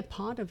to be a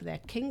part of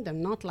that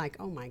kingdom, not like,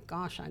 oh my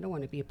gosh, I don't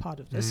want to be a part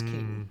of this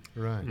king.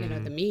 Right. You know,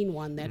 the mean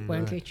one that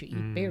won't let you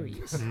eat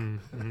berries.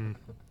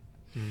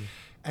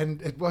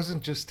 And it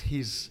wasn't just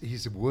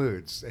his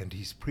words and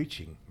his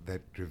preaching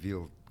that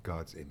revealed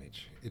God's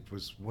image. It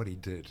was what he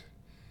did.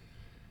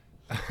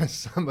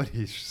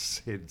 Somebody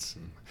said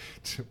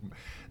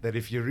that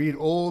if you read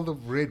all the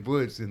red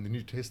words in the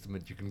New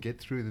Testament, you can get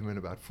through them in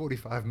about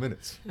 45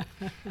 minutes.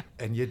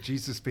 And yet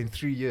Jesus spent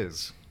 3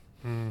 years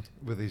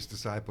with his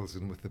disciples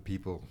and with the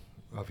people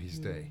of his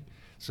day.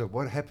 So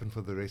what happened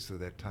for the rest of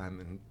that time?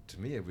 And to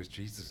me, it was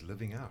Jesus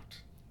living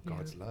out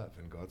God's love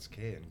and God's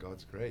care and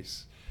God's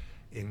grace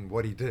in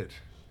what he did,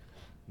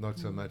 not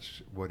so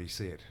much what he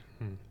said.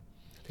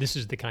 This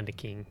is the kind of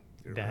king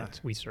that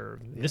we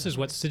serve. This is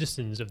what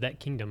citizens of that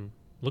kingdom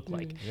look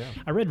like.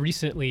 I read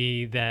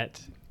recently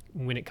that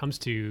when it comes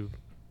to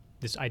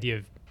this idea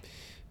of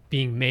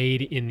being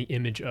made in the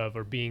image of,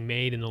 or being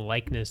made in the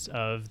likeness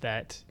of,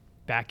 that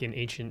back in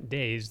ancient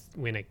days,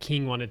 when a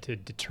king wanted to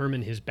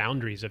determine his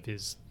boundaries of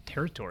his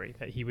territory,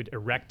 that he would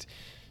erect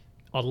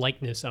a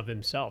likeness of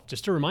himself,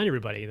 just to remind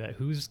everybody that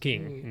who's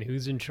king and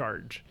who's in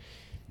charge.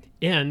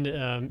 And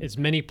as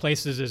many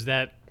places as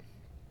that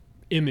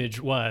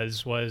image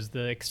was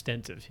the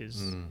extent of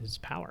his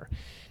power.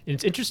 And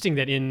it's interesting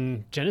that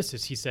in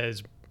Genesis he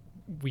says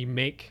we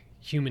make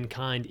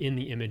humankind in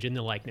the image, in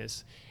the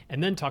likeness,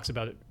 and then talks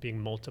about it being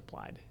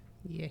multiplied.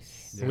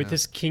 Yes. With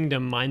this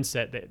kingdom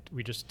mindset that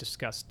we just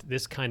discussed,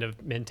 this kind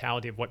of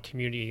mentality of what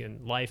community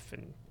and life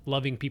and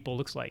loving people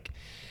looks like,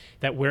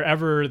 that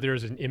wherever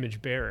there's an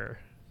image bearer,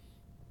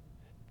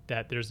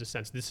 that there's a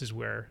sense this is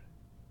where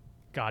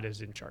God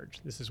is in charge.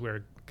 This is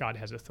where God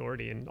has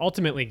authority. And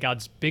ultimately,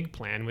 God's big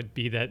plan would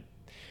be that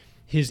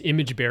his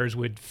image bearers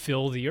would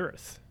fill the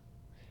earth.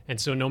 And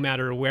so no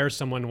matter where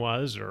someone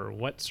was or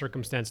what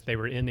circumstance they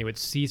were in, they would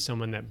see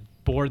someone that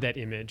bore that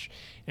image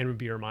and would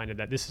be reminded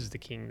that this is the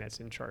king that's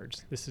in charge.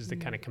 This is the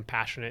kind of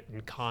compassionate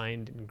and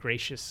kind and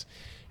gracious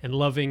and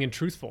loving and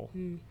truthful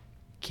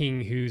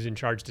king who's in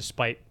charge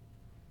despite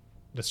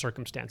the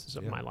circumstances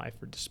of my life,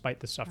 or despite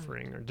the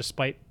suffering, or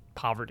despite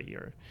poverty,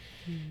 or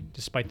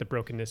despite the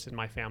brokenness in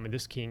my family.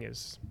 This king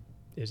is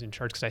in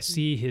charge because I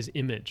see his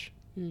image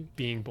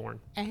being born.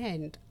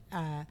 And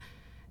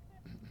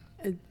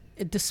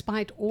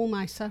despite all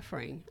my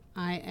suffering,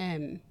 I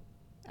am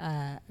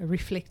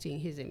reflecting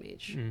his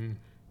image.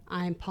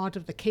 I am part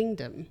of the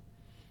kingdom,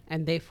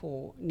 and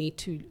therefore need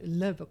to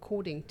live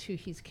according to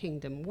his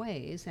kingdom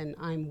ways, and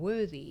I'm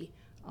worthy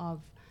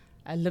of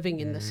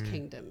living in this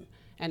kingdom,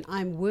 and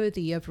I'm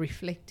worthy of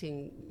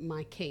reflecting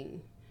my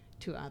king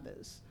to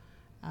others.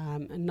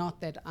 And not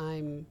that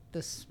I'm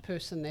this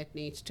person that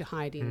needs to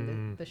hide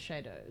in the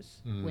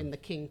shadows when the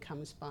king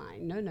comes by.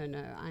 No.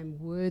 I'm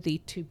worthy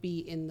to be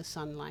in the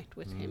sunlight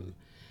with him.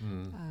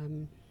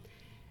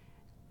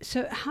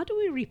 So how do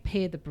we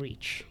repair the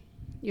breach?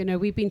 You know,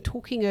 we've been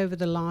talking over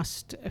the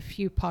last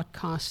few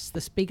podcasts,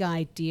 this big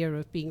idea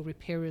of being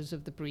repairers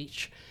of the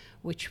breach,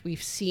 which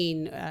we've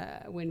seen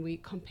when we're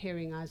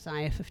comparing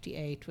Isaiah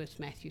 58 with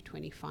Matthew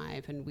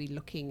 25, and we're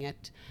looking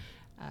at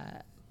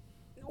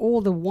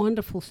all the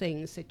wonderful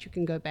things that you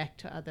can go back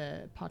to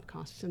other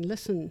podcasts and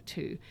listen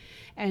to.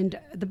 And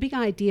the big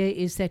idea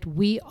is that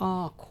we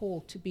are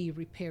called to be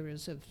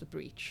repairers of the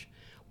breach.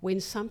 When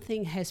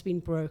something has been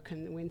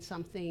broken, when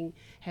something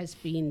has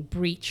been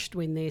breached,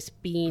 when there's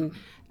been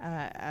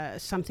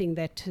something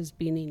that has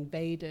been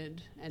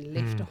invaded and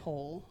left a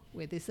hole,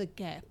 where there's a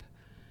gap,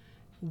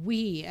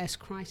 we as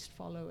Christ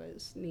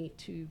followers need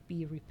to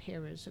be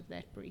repairers of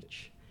that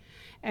breach.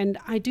 And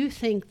I do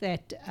think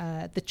that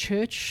the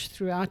church,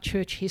 throughout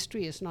church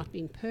history, has not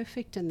been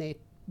perfect, and there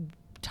are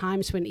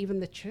times when even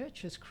the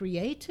church has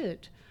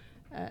created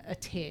a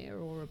tear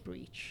or a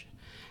breach,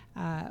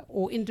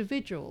 or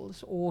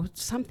individuals, or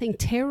something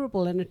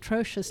terrible and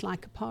atrocious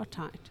like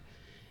apartheid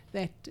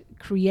that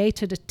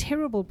created a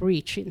terrible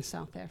breach in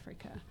South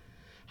Africa.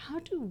 How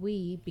do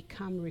we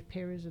become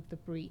repairers of the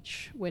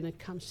breach when it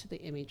comes to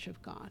the image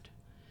of God?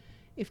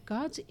 If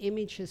God's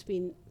image has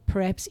been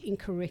perhaps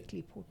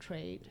incorrectly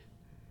portrayed,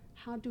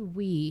 how do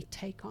we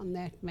take on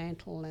that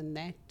mantle and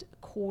that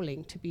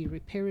calling to be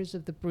repairers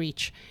of the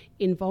breach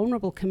in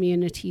vulnerable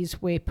communities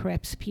where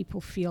perhaps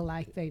people feel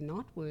like they're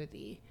not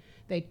worthy,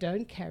 they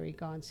don't carry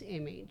God's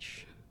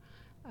image?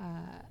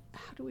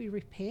 How do we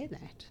repair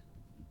that?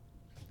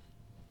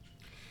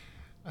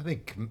 I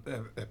think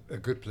a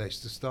good place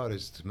to start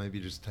is to maybe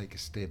just take a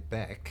step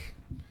back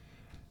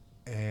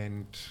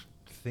and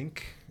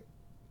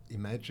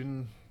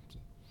imagine,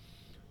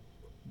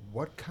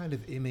 what kind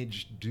of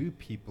image do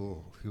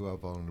people who are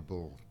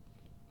vulnerable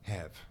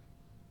have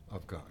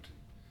of God?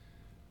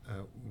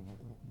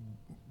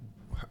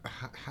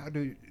 how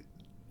do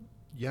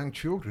young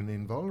children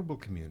in vulnerable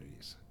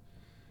communities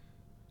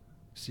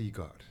see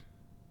God?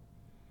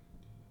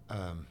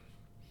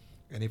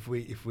 And if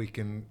we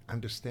can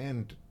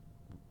understand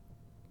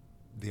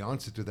the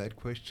answer to that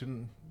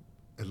question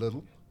a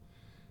little,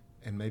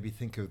 and maybe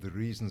think of the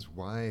reasons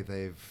why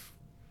they've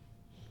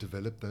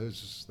developed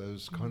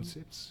those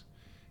concepts,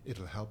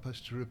 it'll help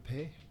us to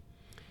repair.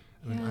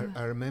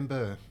 I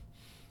remember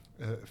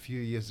a few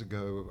years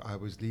ago I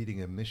was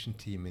leading a mission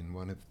team in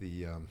one of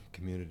the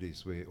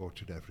communities where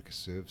Orchard Africa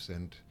serves,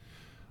 and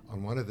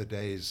on one of the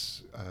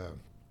days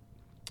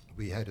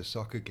we had a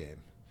soccer game.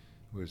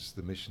 It was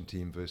the mission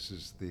team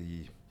versus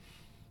the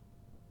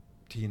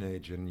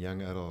teenage and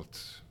young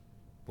adult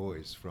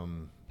boys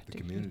from the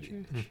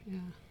community.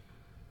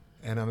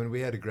 And I mean,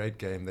 we had a great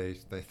game. They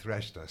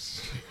thrashed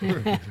us.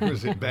 It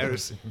was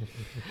embarrassing.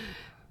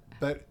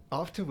 But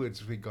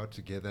afterwards, we got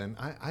together, and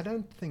I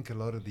don't think a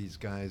lot of these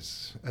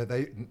guys,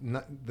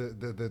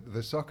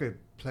 the soccer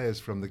players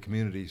from the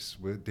communities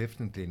were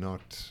definitely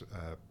not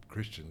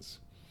Christians.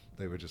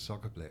 They were just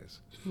soccer players.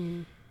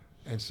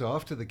 And so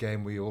after the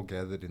game, we all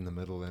gathered in the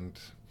middle, and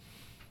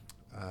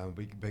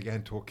we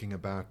began talking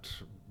about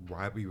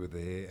why we were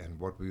there and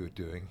what we were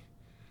doing.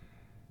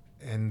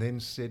 And then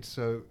said,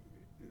 so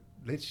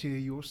let's hear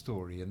your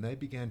story. And they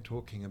began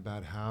talking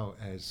about how,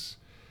 as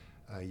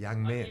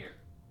young men,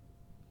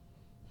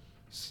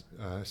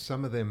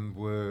 some of them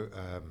were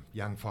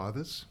young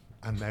fathers,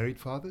 unmarried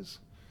fathers.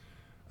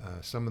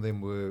 Some of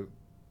them were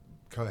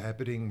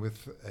cohabiting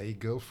with a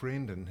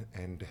girlfriend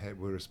and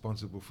were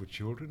responsible for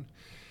children.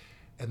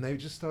 And they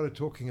just started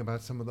talking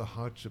about some of the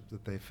hardship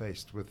that they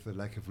faced with the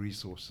lack of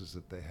resources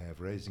that they have,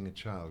 raising a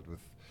child with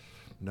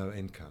no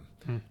income,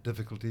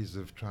 difficulties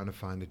of trying to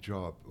find a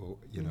job, or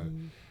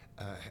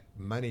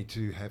money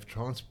to have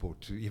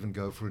transport to even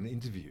go for an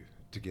interview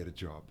to get a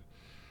job.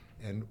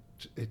 And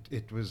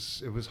it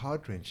was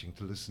heart-wrenching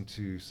to listen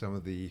to some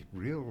of the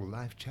real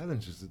life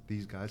challenges that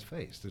these guys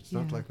faced. It's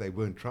not like they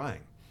weren't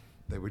trying.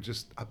 They were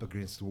just up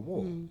against a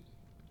wall.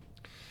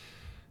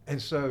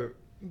 And so,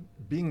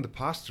 being the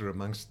pastor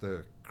amongst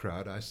the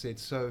crowd, I said,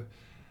 so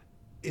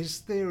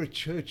is there a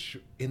church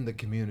in the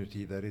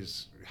community that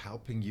is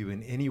helping you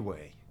in any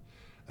way,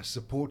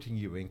 supporting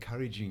you,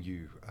 encouraging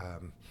you,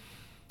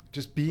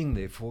 just being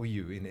there for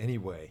you in any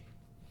way?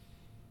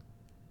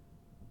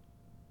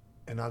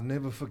 And I'll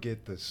never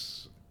forget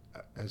this.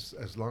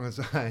 As long as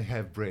I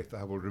have breath,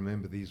 I will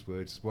remember these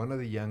words. One of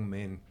the young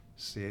men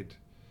said,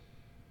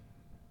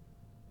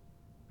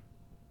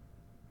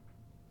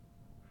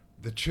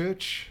 "The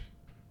church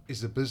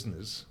is a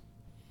business,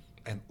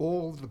 and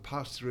all the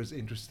pastor is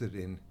interested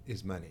in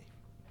is money."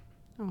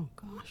 Oh,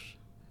 gosh.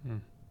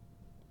 And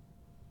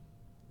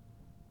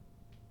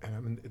I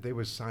mean, there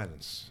was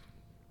silence,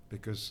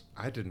 because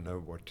I didn't know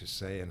what to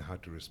say and how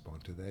to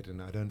respond to that, and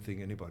I don't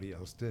think anybody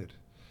else did.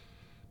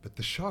 But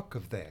the shock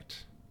of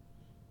that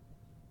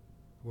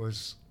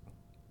was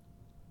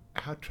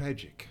how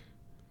tragic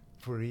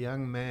for a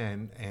young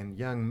man and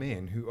young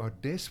men who are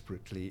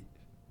desperately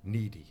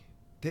needy,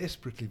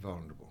 desperately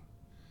vulnerable.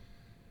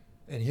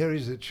 And here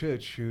is a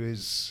church who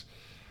is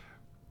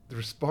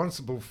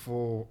responsible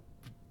for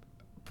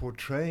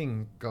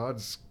portraying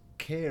God's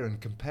care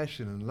and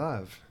compassion and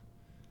love,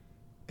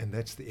 and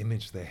that's the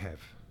image they have.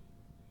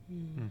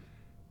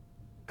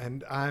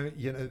 And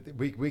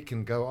we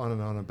can go on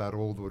and on about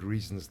all the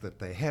reasons that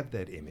they have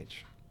that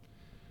image,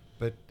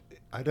 but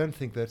I don't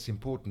think that's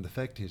important. The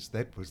fact is,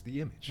 that was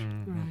the image.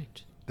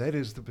 Right. That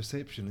is the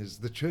perception, is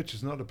the church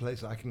is not a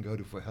place I can go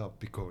to for help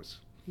because.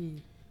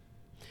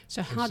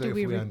 So how do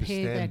we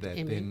repair that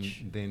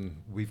image? Then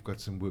we've got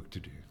some work to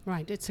do.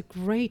 Right. It's a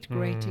great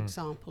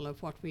example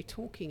of what we're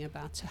talking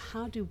about. So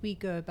how do we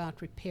go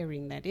about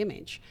repairing that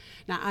image?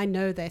 Now, I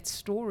know that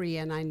story,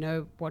 and I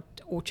know what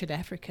Orchard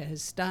Africa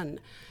has done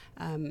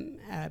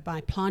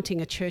by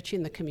planting a church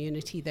in the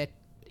community that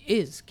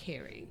is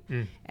caring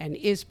and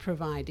is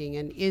providing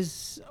and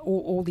is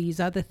all these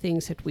other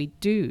things that we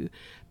do.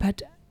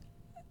 But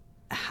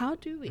how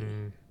do we?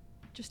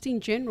 Just in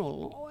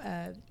general,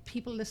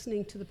 people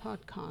listening to the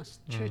podcast,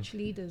 church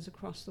leaders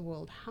across the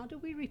world, how do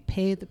we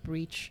repair the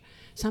breach,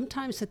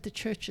 sometimes that the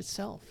church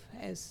itself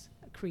has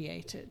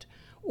created,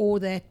 or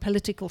that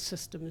political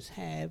systems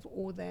have,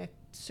 or that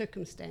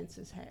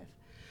circumstances have?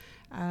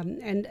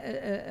 And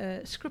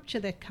a scripture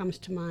that comes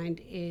to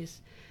mind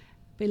is,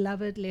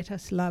 "Beloved, let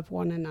us love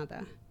one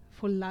another.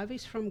 For love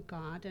is from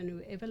God, and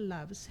whoever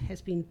loves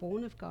has been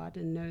born of God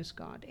and knows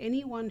God.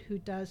 Anyone who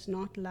does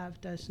not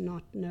love does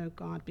not know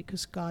God,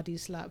 because God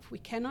is love." We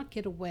cannot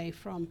get away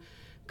from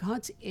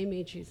God's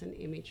image is an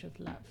image of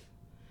love.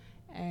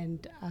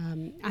 And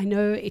I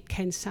know it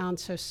can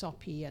sound so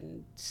soppy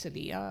and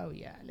silly. Oh,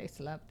 yeah, let's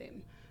love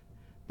them.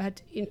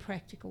 But in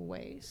practical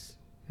ways,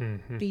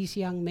 these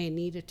young men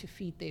needed to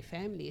feed their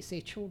families.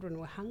 Their children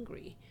were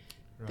hungry.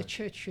 Right. The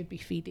church should be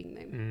feeding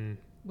them,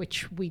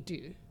 which we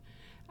do.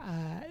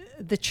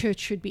 The church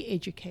should be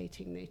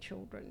educating their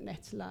children.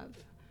 That's love.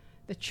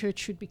 the church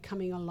should be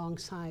coming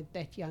alongside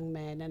that young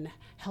man and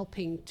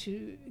helping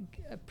to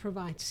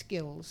provide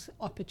skills,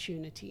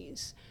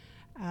 opportunities.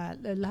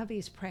 The love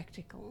is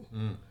practical.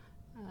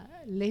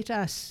 Let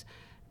us,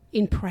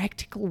 in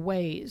practical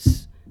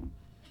ways,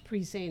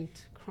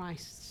 present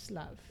Christ's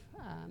love.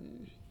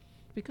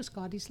 Because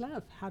God is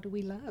love. How do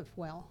we love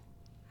well?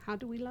 How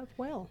do we love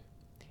well?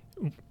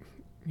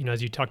 You know,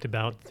 as you talked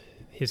about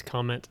his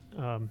comment,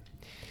 that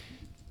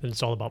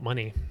it's all about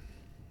money.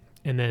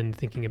 And then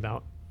thinking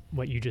about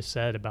what you just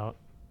said about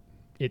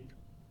it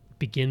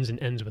begins and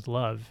ends with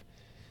love,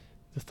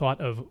 the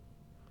thought of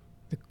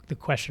the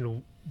question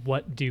of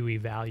what do we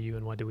value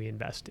and what do we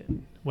invest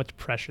in? What's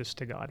precious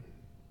to God?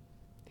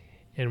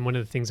 And one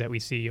of the things that we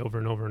see over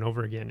and over and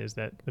over again is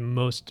that the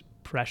most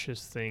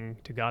precious thing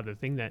to God, the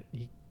thing that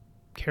he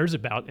cares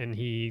about and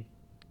he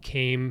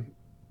came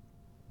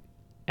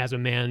as a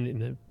man in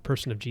the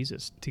person of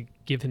Jesus to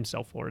give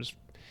himself for is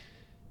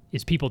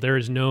people. There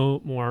is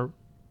no more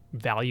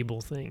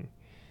valuable thing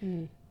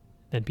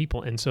than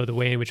people. And so the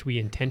way in which we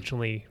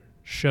intentionally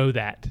show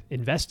that,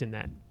 invest in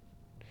that,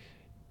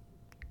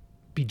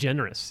 be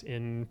generous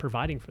in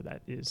providing for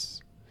that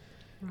is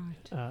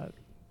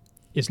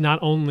not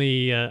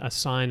only a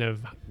sign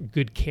of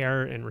good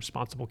care and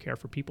responsible care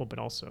for people, but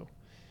also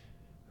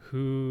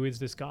who is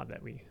this God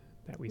that we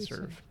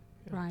serve.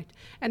 Yeah. Right.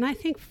 And I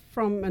think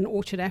from an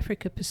Orchard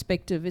Africa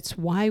perspective, it's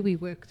why we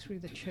work through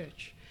the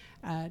church,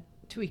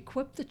 to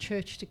equip the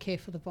church to care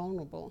for the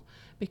vulnerable,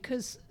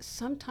 because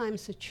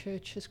sometimes the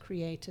church has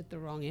created the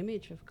wrong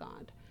image of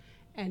God,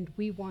 and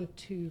we want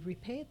to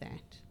repair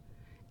that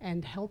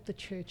and help the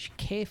church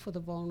care for the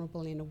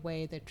vulnerable in a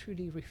way that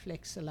truly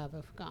reflects the love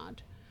of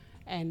God.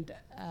 And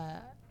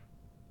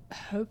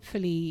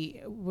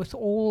hopefully, with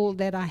all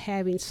that I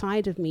have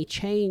inside of me,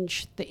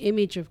 change the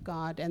image of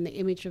God and the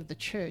image of the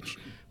church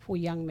for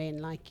young men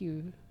like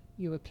you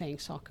were playing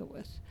soccer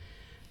with.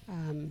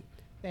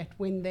 That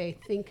when they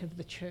think of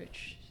the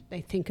church,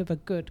 they think of a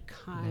good,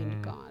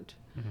 kind God.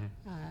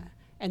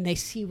 And they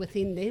see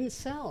within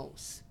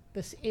themselves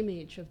this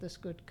image of this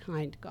good,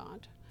 kind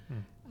God.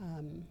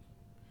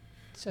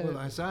 Well,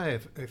 Isaiah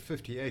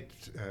 58,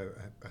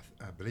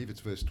 I believe it's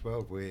verse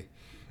 12, where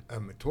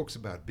it talks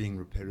about being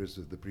repairers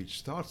of the breach,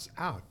 starts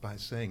out by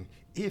saying,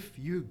 if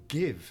you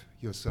give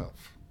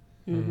yourself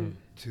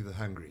to the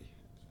hungry,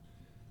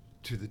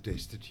 to the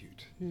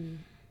destitute.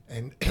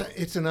 And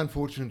it's an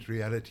unfortunate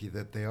reality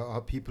that there are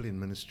people in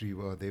ministry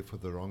who are there for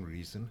the wrong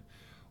reason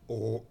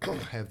or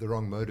have the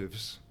wrong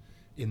motives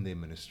in their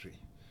ministry.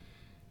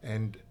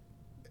 And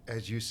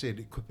as you said,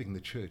 equipping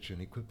the church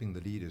and equipping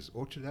the leaders,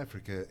 Orchard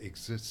Africa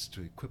exists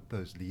to equip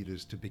those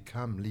leaders to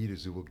become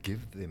leaders who will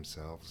give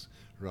themselves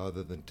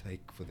rather than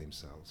take for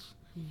themselves.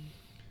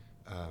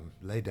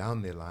 Lay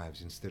down their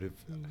lives instead of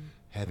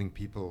having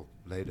people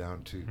lay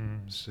down to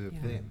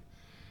serve them.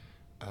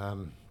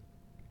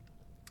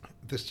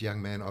 This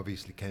young man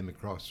obviously came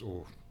across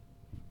or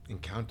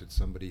encountered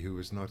somebody who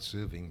was not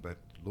serving but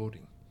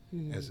lauding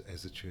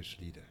as a church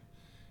leader.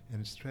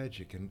 And it's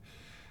tragic. And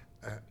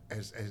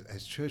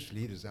as church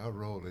leaders, our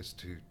role is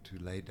to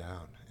lay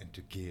down and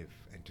to give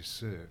and to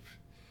serve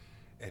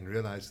and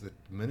realize that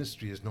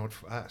ministry is not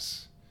for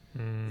us,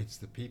 it's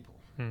the people.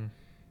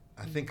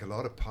 I think a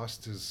lot of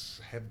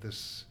pastors have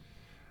this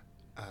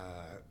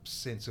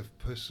sense of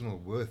personal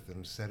worth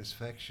and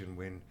satisfaction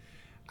when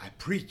I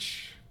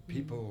preach.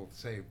 People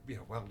say,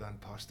 well done,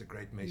 pastor,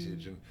 great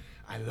message, and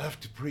I love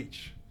to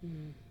preach.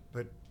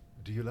 But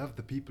do you love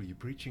the people you're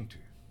preaching to?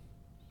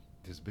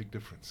 There's a big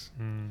difference.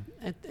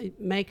 It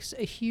makes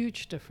a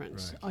huge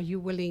difference. Right. Are you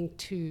willing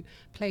to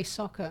play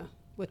soccer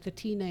with the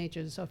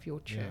teenagers of your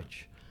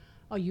church?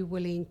 Are you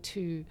willing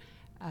to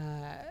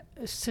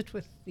sit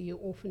with the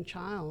orphan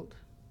child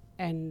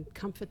and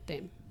comfort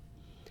them?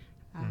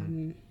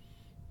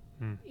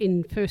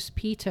 In 1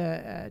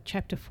 Peter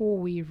chapter 4,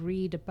 we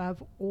read,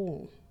 above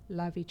all,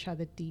 love each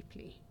other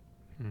deeply.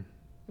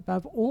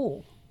 Above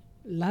all,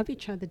 love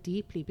each other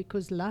deeply,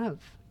 because love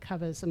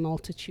covers a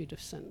multitude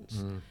of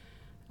sins.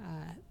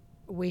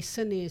 Where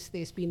sin is,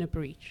 there's been a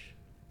breach.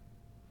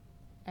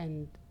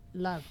 And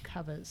love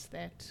covers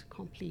that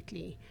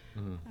completely.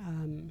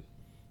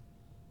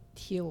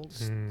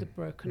 Heals the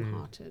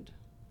brokenhearted,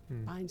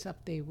 binds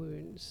up their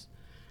wounds,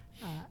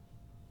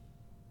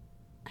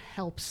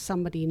 helps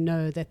somebody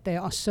know that they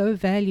are so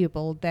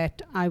valuable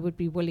that I would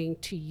be willing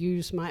to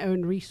use my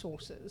own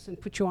resources and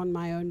put you on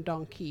my own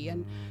donkey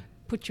and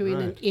put you in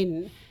an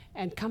inn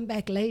and come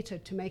back later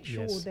to make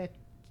sure that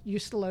you're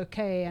still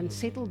okay and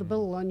settle the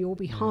bill on your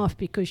behalf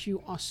because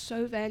you are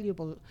so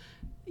valuable.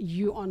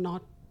 You are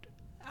not,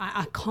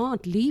 I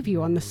can't leave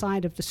you on the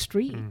side of the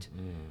street.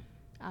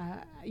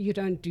 You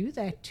don't do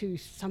that to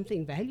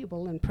something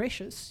valuable and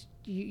precious.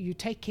 You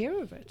take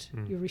care of it.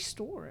 You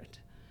restore it.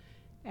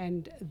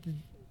 And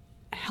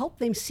help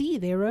them see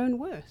their own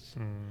worth.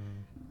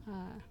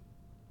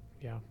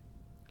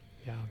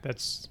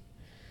 That's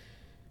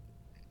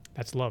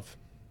love.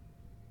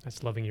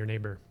 That's loving your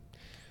neighbor.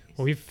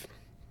 Well, we've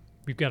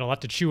got a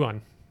lot to chew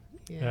on.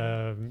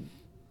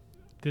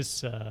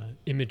 This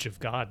image of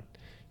God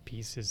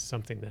piece is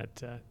something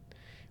that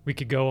we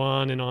could go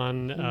on and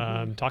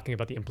on talking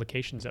about the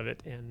implications of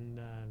it,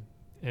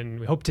 and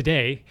we hope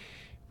today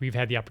we've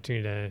had the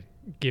opportunity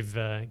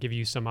to give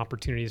you some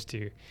opportunities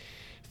to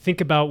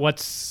think about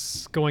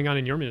what's going on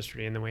in your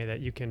ministry and the way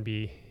that you can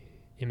be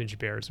image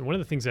bearers. And one of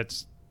the things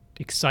that's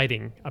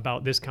exciting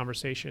about this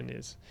conversation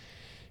is,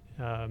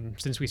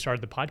 since we started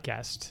the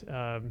podcast,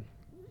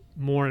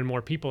 more and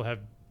more people have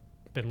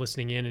been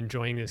listening in,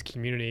 enjoying this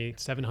community.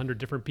 700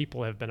 different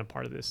people have been a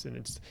part of this, and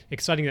it's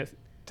exciting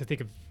to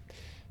think of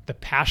the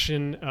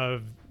passion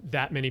of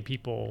that many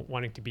people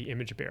wanting to be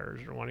image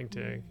bearers or wanting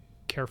to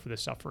care for the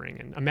suffering.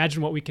 And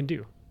imagine what we can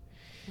do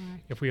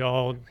if we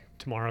all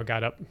tomorrow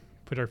got up,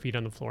 put our feet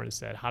on the floor and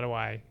said, how do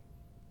I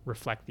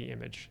reflect the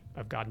image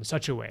of God in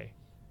such a way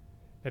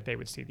that they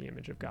would see the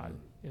image of God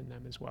in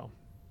them as well.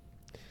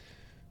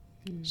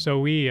 So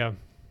we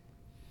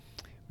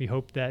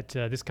hope that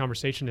this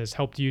conversation has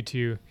helped you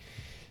to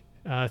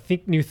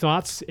think new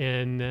thoughts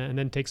and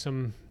then take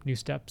some new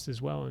steps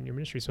as well in your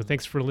ministry. So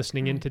thanks for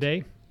listening in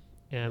today,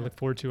 and look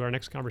forward to our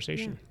next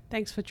conversation.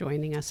 Thanks for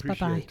joining us.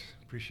 Bye-bye.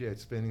 Appreciate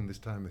spending this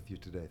time with you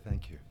today.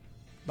 Thank you.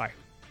 Bye.